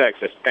Worth,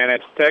 Texas, and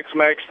it's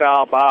Tex-Mex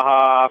style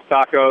Baja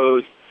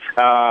tacos,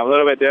 a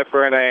little bit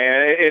different.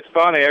 And it's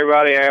funny,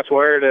 everybody asks,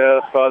 where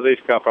does Fuzzy's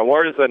come from?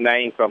 Where does the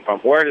name come from?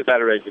 Where does that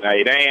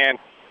originate? And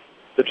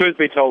the truth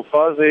be told,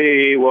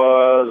 Fuzzy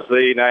was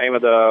the name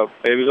of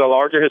it was a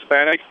larger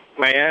Hispanic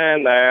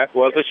man that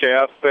was a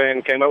chef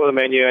and came up with a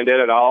menu and did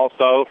it all.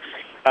 So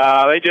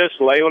they just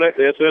labeled it,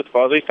 this is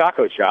Fuzzy's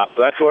Taco Shop.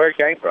 So that's where it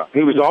came from.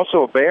 He was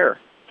also a bear.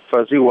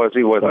 Fuzzy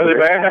wasn't.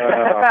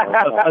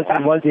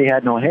 Fuzzy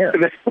had no hair.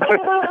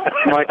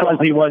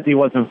 Fuzzy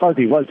wasn't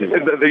fuzzy, was he?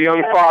 The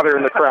young father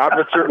in the crowd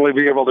would certainly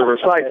be able to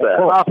recite that.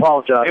 Well, I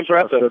apologize.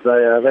 Impressive.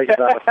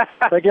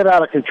 They get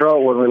out of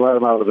control when we let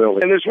them out of the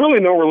building. And there's really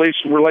no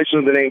relation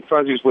to the name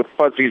Fuzzy's with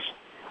Fuzzy's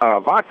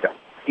vodka.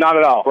 Not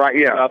at all. Right,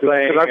 yeah. Because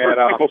I've heard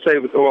people say,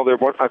 well,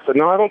 I said,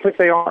 no, I don't think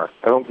they are.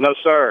 No,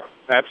 sir.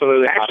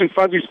 Absolutely Actually,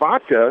 Fuzzy's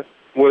vodka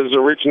was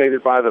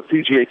originated by the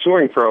PGA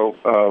Touring Pro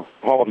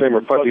Hall of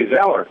Famer Fuzzy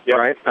Zoeller,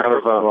 right?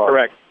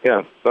 Correct.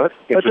 Yeah. But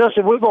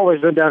Justin, we've always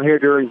been down here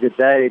during the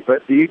day,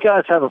 but do you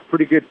guys have a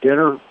pretty good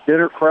dinner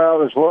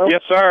crowd as well?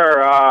 Yes,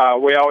 sir.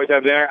 We always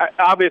have dinner.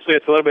 Obviously,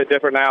 it's a little bit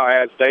different now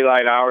as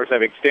daylight hours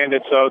have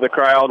extended, so the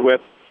crowd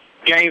with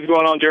games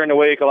going on during the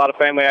week, a lot of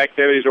family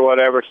activities or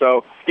whatever.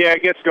 So, yeah,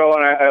 it gets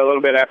going a little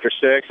bit after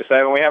 6 or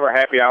 7. We have our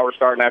happy hour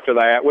starting after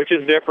that, which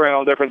is different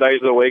on different days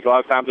of the week. A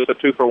lot of times it's a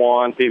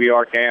 2-for-1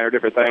 PBR can or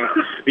different things.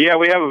 But, yeah,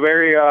 we have a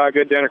very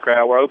good dinner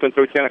crowd. We're open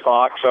through 10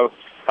 o'clock, so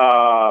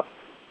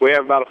we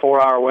have about a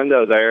 4-hour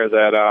window there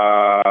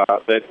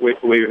that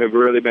we have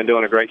really been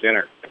doing a great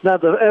dinner. Now,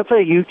 the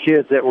FAU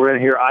kids that were in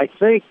here, I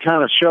think,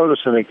 kind of showed us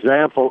an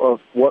example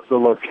of what the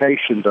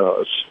location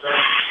does.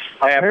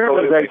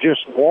 Apparently, they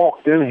just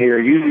walked in here.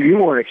 You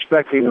weren't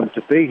expecting them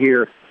to be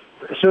here.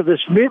 So this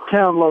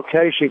Midtown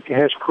location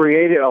has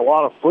created a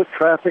lot of foot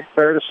traffic,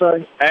 fair to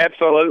say?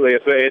 Absolutely.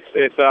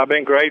 It's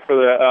been great for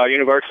the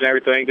university and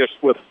everything, just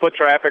with foot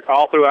traffic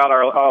all throughout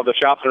all the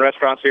shops and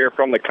restaurants here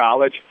from the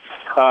college.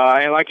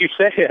 And like you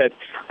said,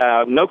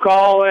 no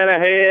call in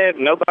ahead.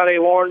 Nobody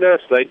warned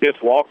us. They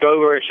just walked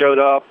over and showed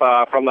up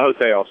from the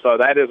hotel. So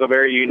that is a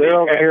very unique They're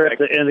over here at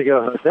the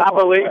Indigo Hotel. I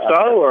believe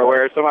so, or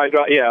where somebody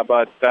dropped. Yeah,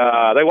 but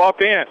they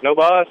walked in. No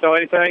bus, no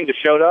anything.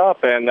 Just showed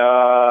up, and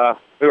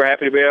we were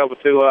happy to be able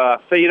to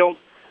feed them,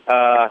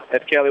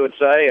 as Kelly would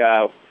say.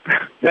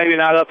 Maybe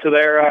not up to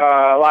their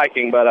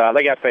liking, but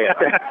they got fed.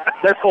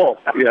 They're full.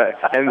 Yeah,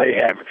 and they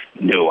have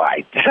no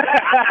idea.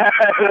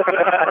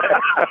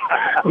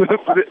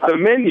 The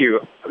menu,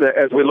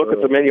 as we look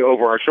at the menu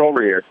over our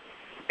shoulder here,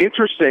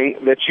 interesting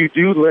that you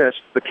do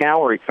list the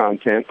calorie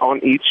content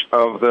on each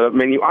of the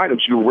menu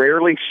items. You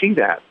rarely see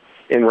that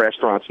in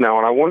restaurants now,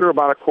 and I wonder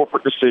about a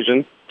corporate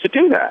decision to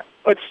do that.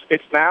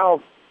 It's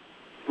now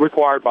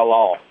required by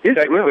law.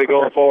 Technically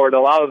going forward, a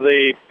lot of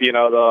the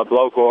the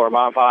local or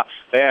mom and pop,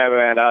 they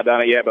haven't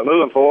done it yet, but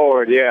moving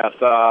forward, yes,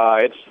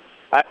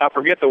 I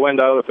forget the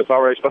window if it's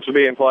already supposed to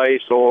be in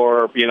place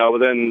or,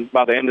 within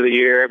by the end of the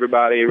year,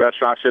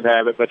 restaurants should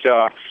have it. But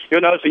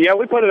you'll notice,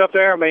 we put it up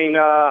there. I mean,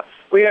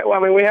 we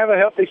have a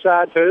healthy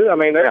side too. I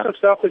mean, there's some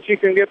stuff that you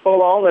can get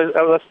full on.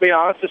 Let's be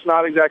honest, it's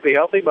not exactly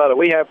healthy, but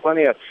we have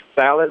plenty of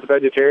salads,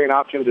 vegetarian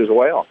options as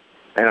well.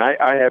 And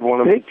I had one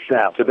of them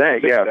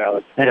today.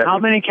 Salad. And how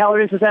many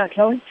calories is that,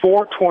 Kelly?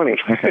 420.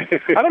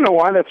 I don't know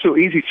why that's so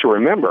easy to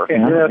remember.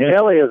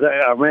 Kelly is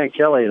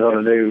Kelly's on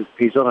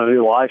a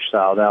new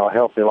lifestyle now, a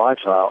healthy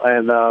lifestyle,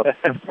 and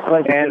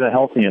and a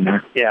healthy in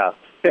there. Yeah,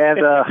 and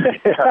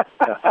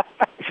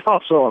he's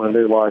also on a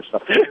new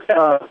lifestyle.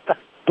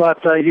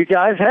 But you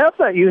guys have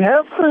that. You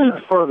have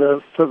food for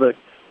the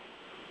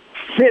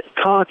fit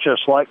conscious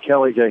like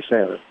Kelly J.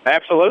 Sanders.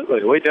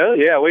 Absolutely, we do.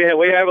 Yeah, we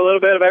have a little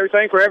bit of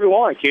everything for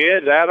everyone: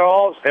 kids,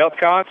 adults, health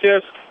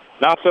conscious,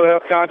 not so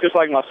health conscious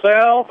like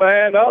myself,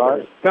 and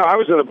others. No, I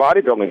was in a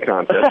bodybuilding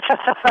contest.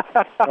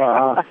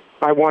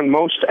 I won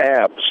most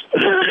abs.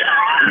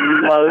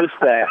 Most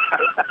abs.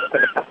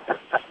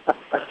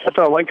 That's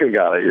how Lincoln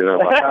got it,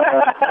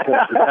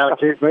 Gotta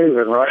keep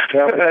moving, right,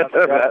 Kelly?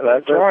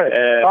 That's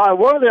right. All right,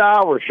 what are the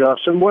hours,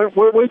 Justin?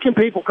 When can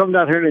people come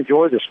down here and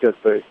enjoy this good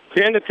food?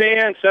 10 to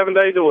 10, 7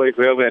 days a week.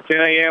 We open at 10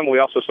 a.m. We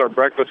also serve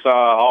breakfast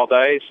all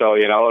day, so,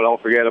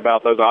 don't forget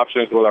about those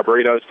options with our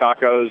burritos,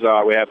 tacos.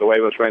 We have the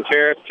huevos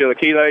rancheros,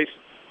 chilaquiles,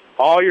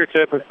 all your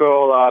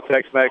typical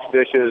Tex-Mex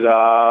dishes,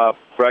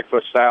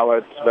 breakfast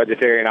salads,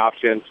 vegetarian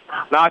options,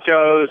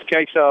 nachos,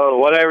 queso,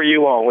 whatever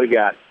you want, we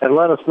got. And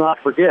let us not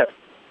forget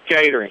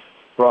catering.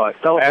 Right.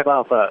 Tell us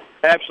about that.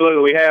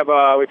 Absolutely.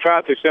 We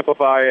tried to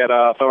simplify it,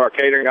 some of our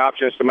catering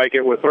options to make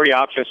it with 3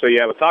 options. So you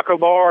have a taco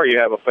bar, you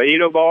have a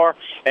fajito bar,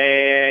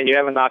 and you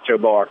have a nacho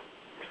bar.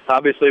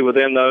 Obviously,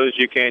 within those,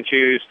 you can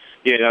choose,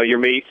 your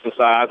meats and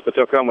sides, but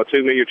they'll come with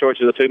your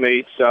choices of 2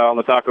 meats on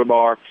the taco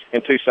bar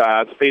and 2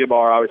 sides. The fajita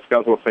bar always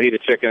comes with fajita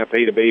chicken and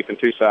fajita beef and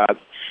 2 sides.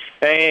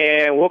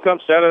 And we'll come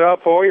set it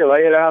up for you,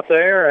 lay it out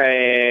there,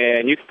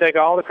 and you can take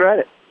all the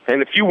credit.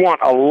 And if you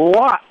want a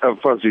lot of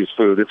Fuzzy's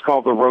food, it's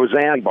called the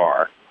Roseanne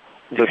Bar.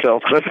 Too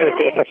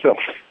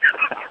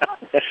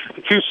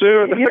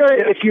soon.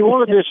 If you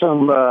want to do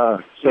some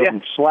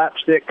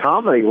slapstick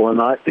comedy one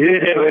night, you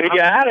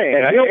got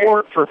it. He'll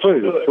work for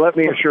food. Let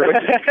me assure you.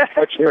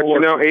 But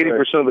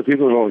 80% of the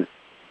people are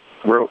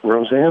going,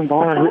 Roseanne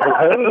Bar?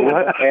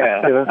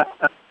 Yeah.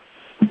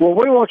 Well,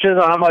 we want you to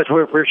know how much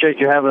we appreciate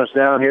you having us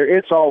down here.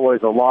 It's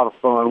always a lot of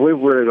fun. We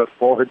really look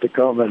forward to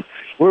coming.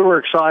 We were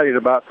excited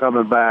about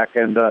coming back,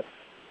 and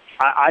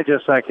I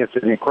just think it's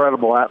an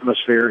incredible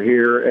atmosphere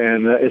here,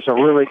 and it's a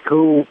really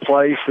cool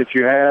place that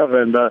you have,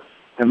 and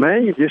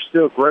man, you just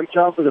do a great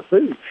job with the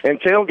food. And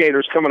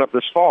tailgaters coming up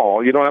this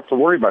fall, you don't have to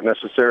worry about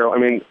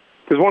necessarily.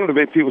 Because one of the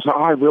big people said,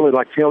 I really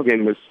like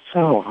tailgating, but it's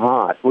so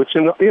hot, which,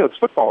 it's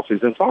football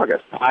season, it's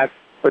August.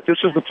 But this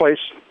is the place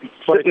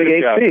the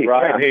AC.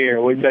 Right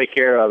here. We take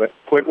care of it.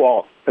 Quick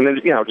walk. And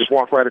then, just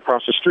walk right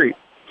across the street.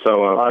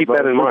 So keep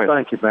that in mind.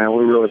 Thank you, man.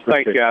 We really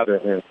appreciate it.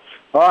 Thanks, guys.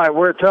 All right,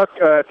 we're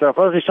at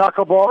Fuzzy's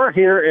Taco Bar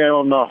here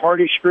on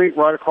Hardy Street,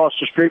 right across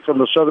the street from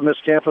the Southern Miss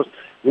campus.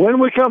 When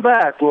we come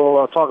back,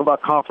 we'll talk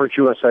about Conference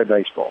USA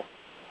baseball.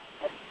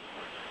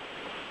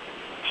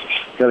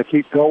 Got to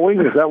keep going?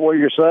 Is that what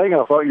you're saying?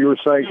 I thought you were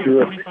saying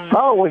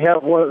we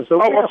have one. So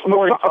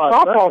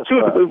softball,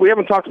 too. We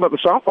haven't talked about the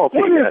softball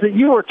team yet.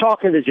 You were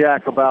talking to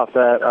Jack about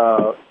that.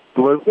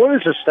 What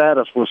is the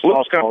status with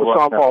softball?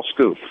 Softball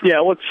scoop.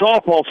 Yeah, with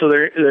softball, so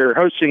they're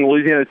hosting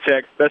Louisiana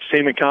Tech, best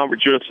team in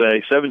Conference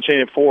USA,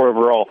 17-4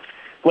 overall.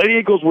 Lady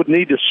Eagles would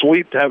need to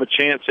sweep to have a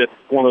chance at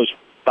one of those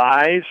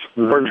buys,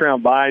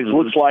 first-round buys.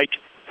 Looks like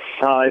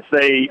if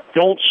they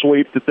don't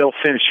sweep, that they'll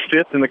finish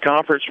 5th in the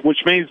conference, which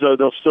means, though,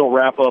 they'll still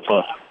wrap up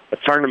a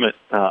tournament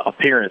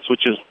appearance,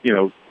 which is,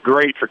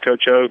 great for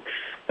Coach Hogue.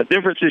 The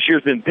difference this year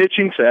has been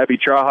pitching, so Abby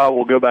Traha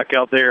will go back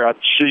out there.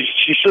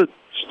 She should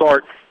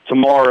start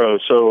tomorrow,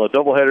 so a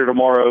doubleheader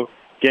tomorrow,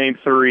 Game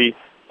 3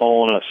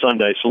 on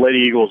Sunday. So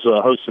Lady Eagles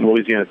hosting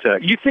Louisiana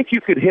Tech. You think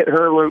you could hit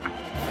her, Luke?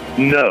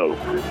 No.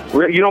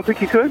 You don't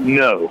think you could?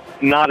 No,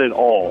 not at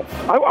all.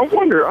 I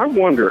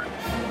wonder.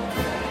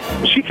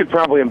 She could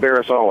probably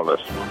embarrass all of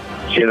us.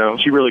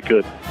 She really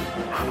could.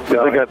 They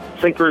got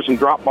sinkers and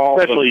drop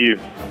balls. Especially you.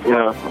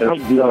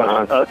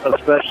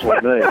 Especially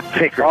me.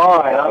 All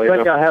right, I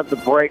think I have the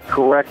break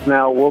correct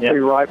now. We'll be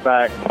right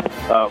back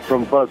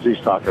from Fuzzy's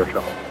Taco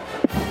Shop.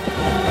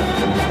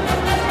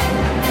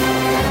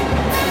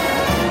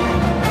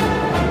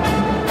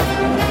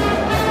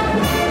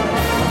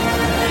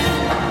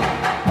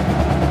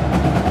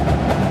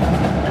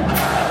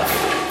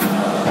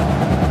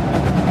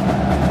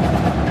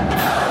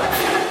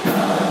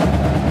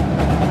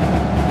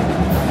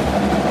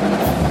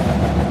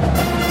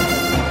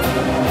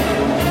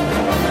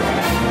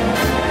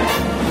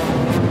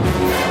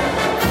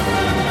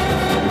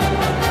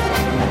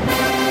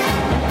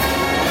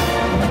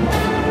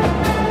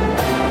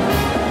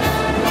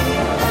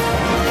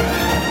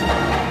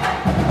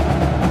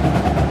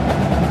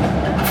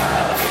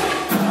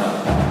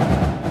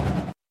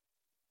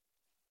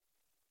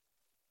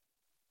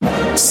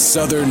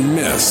 Southern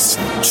Miss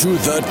to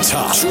the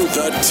top. To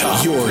the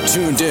top. You're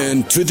tuned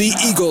in to the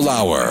Eagle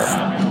Hour.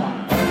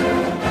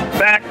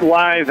 Back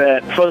live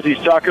at Fuzzy's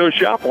Taco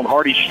Shop on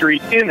Hardy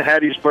Street in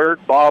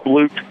Hattiesburg. Bob,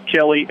 Luke,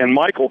 Kelly, and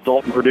Michael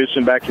Dalton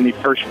producing back in the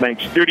First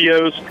Bank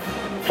Studios.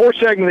 Fourth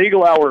segment of the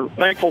Eagle Hour,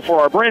 thankful for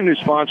our brand new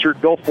sponsor,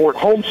 Gulfport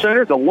Home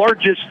Center, the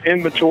largest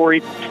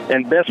inventory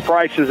and best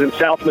prices in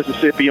South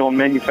Mississippi on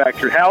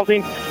manufactured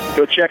housing.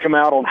 Go check them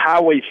out on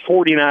Highway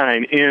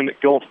 49 in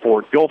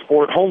Gulfport.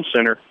 Gulfport Home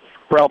Center,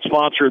 proud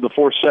sponsor of the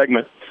fourth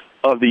segment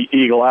of the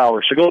Eagle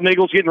Hour. So Golden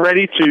Eagles getting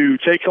ready to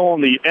take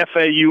on the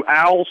FAU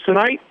Owls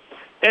tonight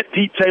at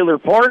Pete Taylor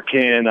Park,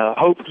 and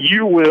hope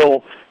you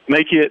will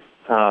make it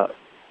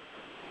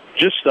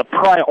just a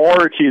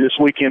priority this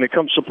weekend to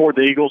come support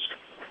the Eagles.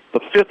 The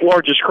fifth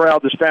largest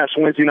crowd this past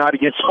Wednesday night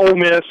against Ole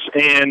Miss,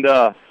 and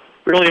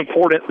really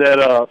important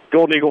that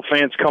Golden Eagle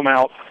fans come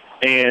out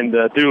and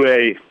do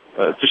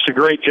just a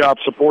great job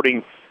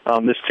supporting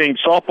this team.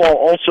 Softball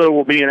also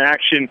will be in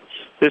action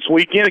this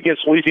weekend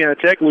against Louisiana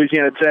Tech.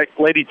 Louisiana Tech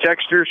Lady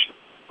Techsters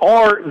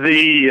are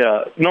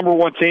the number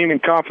one team in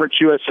Conference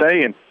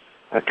USA, and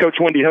Coach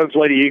Wendy Hogue's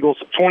Lady Eagles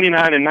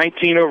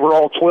 29-19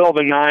 overall,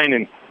 12-9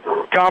 in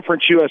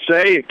Conference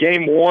USA.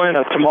 Game 1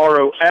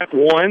 tomorrow at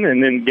 1,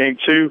 and then Game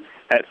 2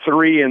 at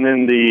 3, and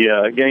then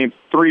the Game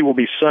 3 will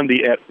be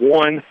Sunday at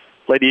 1.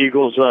 Lady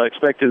Eagles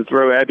expected to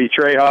throw Abby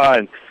Treha,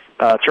 and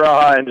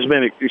it's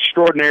been an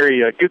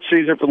extraordinary good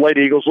season for the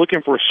Lady Eagles,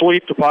 looking for a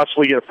sweep to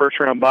possibly get a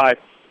first-round bye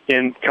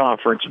in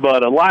conference.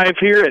 But live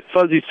here at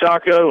Fuzzy's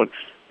Taco, and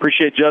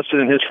appreciate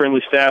Justin and his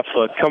friendly staff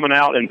coming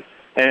out,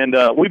 and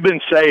we've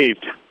been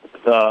saved.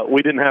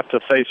 We didn't have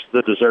to face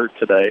the dessert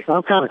today.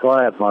 I'm kind of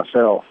glad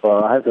myself.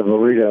 I had the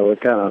burrito.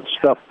 It kind of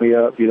stuffed me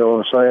up, you know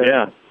what I'm saying?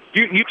 Yeah.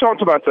 You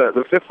talked about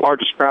the fifth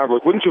largest crowd.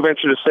 Wouldn't you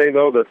venture to say,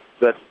 though,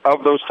 that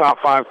of those top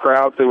 5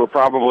 crowds, they were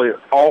probably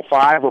all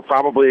 5 were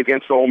probably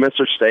against Ole Miss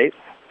or State?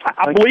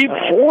 I believe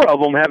 4 of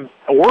them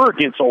were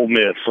against Ole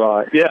Miss.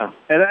 Right. Yeah.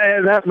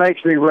 And that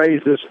makes me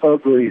raise this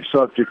ugly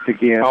subject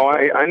again. Oh,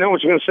 I know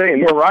what you're going to say,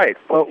 and you're right.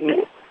 Well,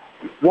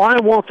 why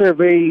won't there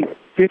be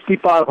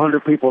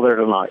 5,500 people there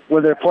tonight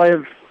when they're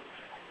playing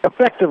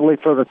effectively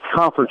for the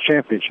conference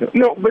championship?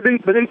 No, but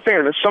in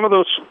fairness, some of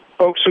those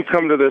folks who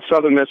come to the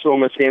Southern Miss Ole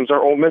Miss games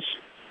are Ole Miss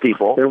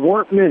people. There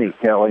weren't many,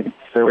 Kelly.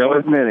 There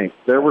weren't many.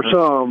 There were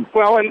some.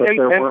 Well, and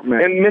weren't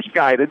many. And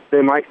misguided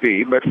they might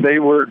be, but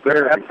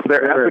they're at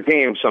the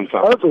game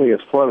sometimes. Ugly as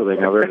clothing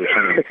I've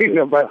ever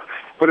seen.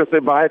 But if they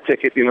buy a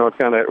ticket, it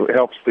kind of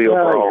helps the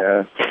overall.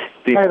 Yeah.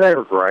 Hey, they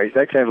were great.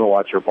 They came to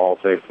watch your ball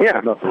team. Yeah,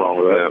 nothing wrong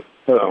with that.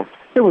 So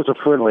it was a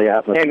friendly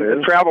atmosphere.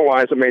 And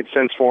travel-wise, it made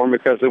sense for them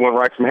because they went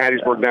right from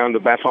Hattiesburg down to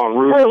Baton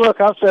Rouge. Hey,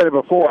 look, I've said it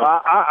before.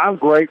 I'm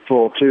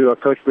grateful to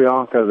Coach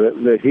Bianca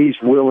that he's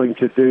willing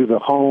to do the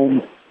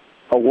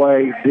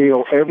home-away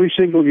deal every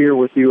single year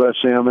with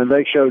USM, and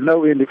they show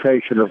no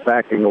indication of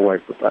backing away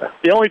from that.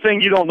 The only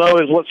thing you don't know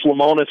is what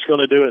Lamona's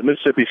going to do at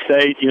Mississippi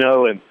State,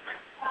 and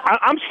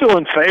I'm still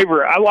in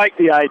favor. I like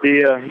the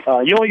idea.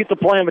 You only get to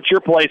play them at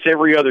your place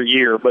every other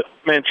year, but,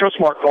 man,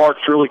 Trustmark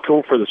Park's really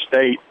cool for the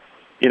state,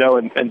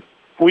 and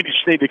we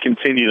just need to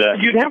continue that.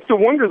 You'd have to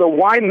wonder, though,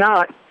 why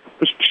not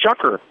the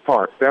Shucker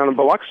Park down in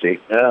Biloxi?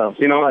 Yeah.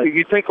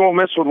 You'd think Ole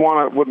Miss would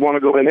want to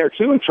go in there,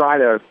 too, and try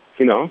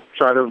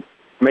to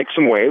make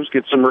some waves,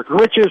 get some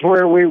recruits. Which is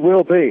where we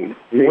will be.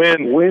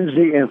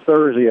 Wednesday and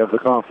Thursday of the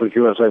Conference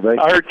USA Baseball.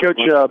 I heard Coach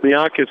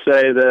Bianca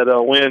say that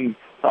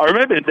I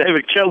remember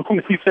David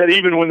Kellum, he said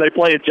even when they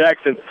play at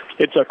Jackson,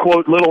 it's a,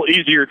 quote, little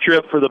easier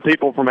trip for the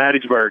people from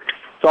Hattiesburg.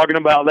 Talking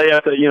about they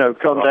have to,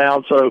 come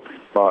down. So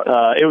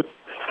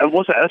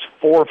that's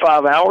 4 or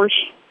 5 hours,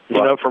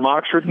 from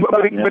Oxford.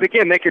 But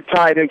again, they could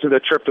tie it into the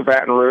trip to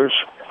Baton Rouge.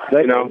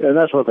 And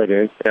that's what they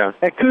do. Yeah.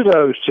 And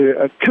kudos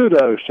to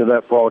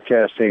that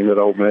broadcast team at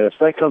Ole Miss.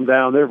 They come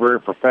down. They're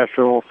very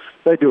professional.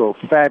 They do a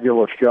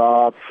fabulous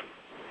job.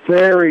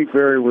 Very,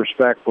 very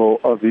respectful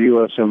of the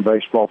USM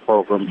baseball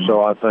program.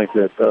 So I think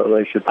that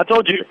they should. I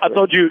told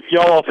you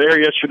y'all off the air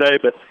yesterday,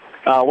 but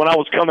when I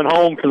was coming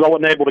home because I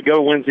wasn't able to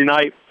go Wednesday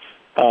night,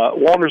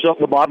 Walner's up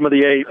in the bottom of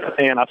the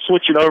 8th, and I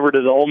switched it over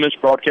to the Ole Miss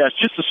broadcast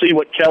just to see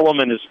what Kellum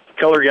and his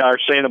color guy are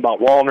saying about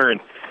Walner, and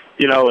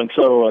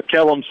so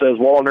Kellum says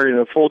Walner in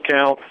a full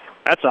count.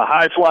 That's a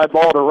high fly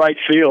ball to right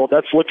field.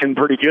 That's looking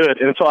pretty good.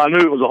 And so I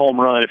knew it was a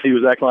home run if he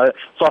was acting like that.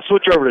 So I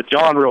switched over to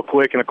John real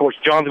quick, and, of course,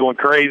 John's going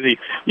crazy.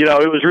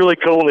 It was really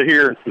cool to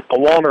hear a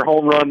Walner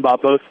home run by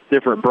both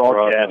different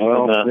broadcasts.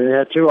 Well, they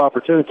had 2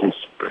 opportunities.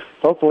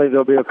 Hopefully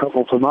there'll be a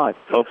couple tonight.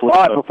 Hopefully.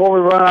 All right, before we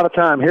run out of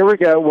time, here we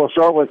go. We'll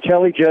start with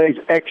Kelly J's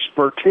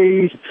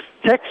expertise.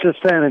 Texas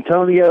San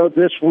Antonio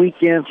this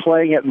weekend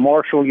playing at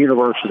Marshall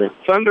University.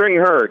 Thundering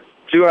Herd.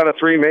 2 out of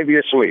 3, maybe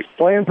a sweep.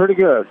 Playing pretty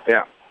good.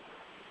 Yeah.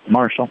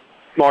 Marshall.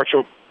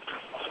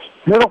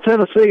 Middle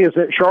Tennessee is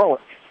at Charlotte.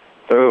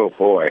 Oh,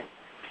 boy.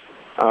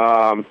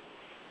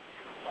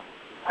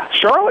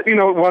 Charlotte,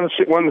 won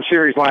the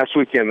series last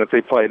weekend that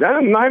they played.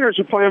 The Niners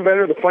are playing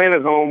better. They're playing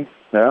at home.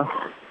 Yeah.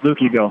 Luke,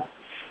 you go.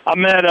 I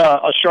met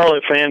a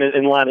Charlotte fan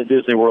in line at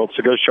Disney World,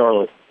 so go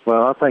Charlotte.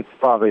 Well, I think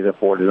probably the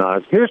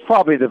 49ers. Here's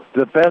probably the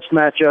best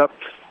matchup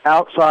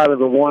outside of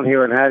the one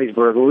here in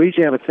Hattiesburg.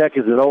 Louisiana Tech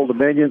is at Old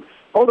Dominion.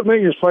 Old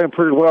Dominion is playing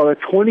pretty well. They're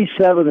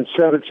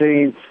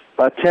 27-17.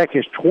 Tech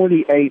is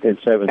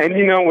 28-17. And,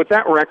 you know, with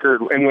that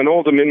record, and when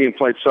Old Dominion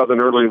played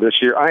Southern earlier this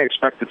year, I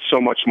expected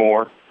so much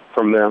more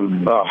from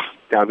them.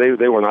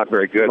 They were not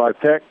very good.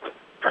 Like Tech?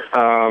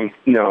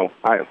 No.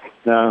 I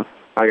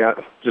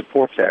got just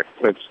poor Tech.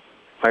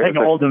 I think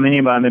Old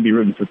Dominion, but I may be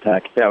rooting for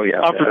Tech. Oh,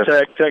 yeah. I'm for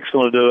Tech. Tech's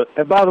going to do it.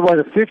 And by the way,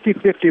 the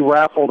 50-50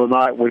 raffle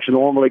tonight, which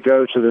normally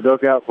goes to the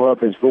Dugout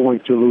Club, is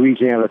going to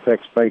Louisiana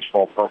Tech's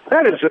baseball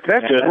program. That's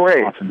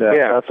great. Awesome.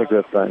 Yeah, that's a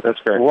good thing. That's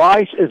great.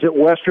 Rice is at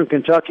Western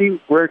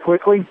Kentucky very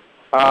quickly.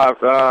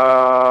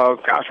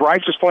 Gosh,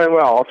 Rice is playing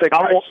well. I'll take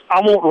Rice. I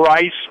want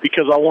Rice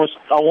because I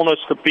want us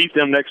to beat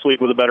them next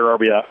week with a better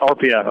RPI.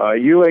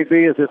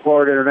 UAB is at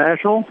Florida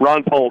International.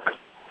 Ron Polk.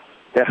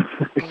 Yeah.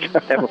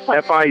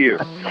 FIU.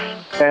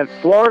 And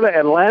Florida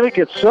Atlantic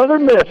at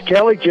Southern Miss,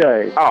 Kelly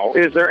J. Oh,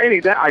 is there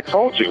any? I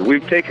told you,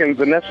 we've taken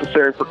the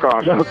necessary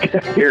precautions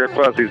here at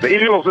Fuzzies. The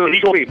Eagles are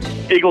sweep.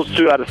 Eagles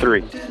 2 out of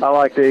 3. I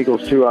like the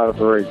Eagles 2 out of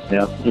 3.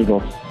 Yeah,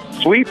 Eagles.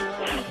 Sweep?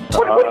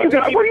 What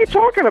are you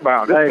talking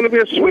about? It's going to be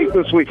a sweep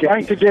this weekend.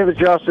 Thanks to Jim and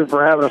Justin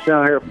for having us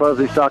down here at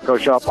Fuzzy's Taco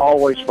Shop.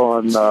 Always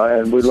fun,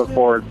 and we look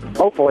forward,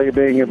 hopefully, to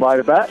being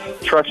invited back.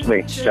 Trust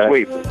me,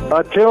 sweep.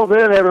 Until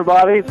then,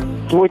 everybody,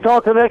 we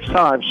talk the next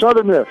time.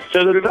 Southern Miss.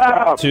 To the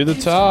top. To the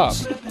top.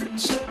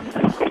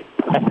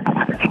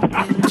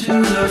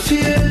 To the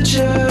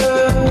future.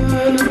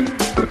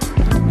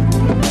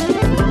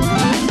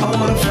 I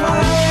want to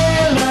fly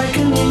like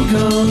an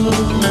eagle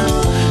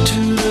to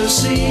the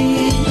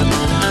sea.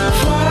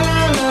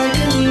 Fly like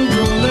an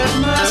eagle, let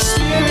my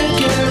spirit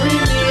carry me.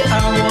 I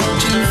want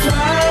to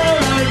fly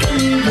like an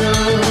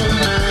eagle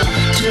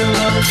till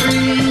I'm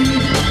free.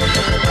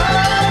 I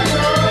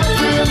go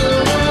through the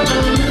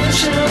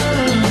revolution.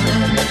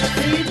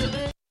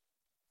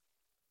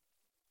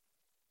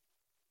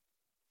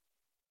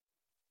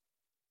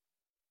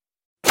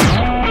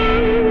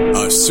 A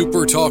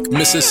SuperTalk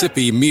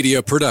Mississippi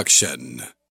media production.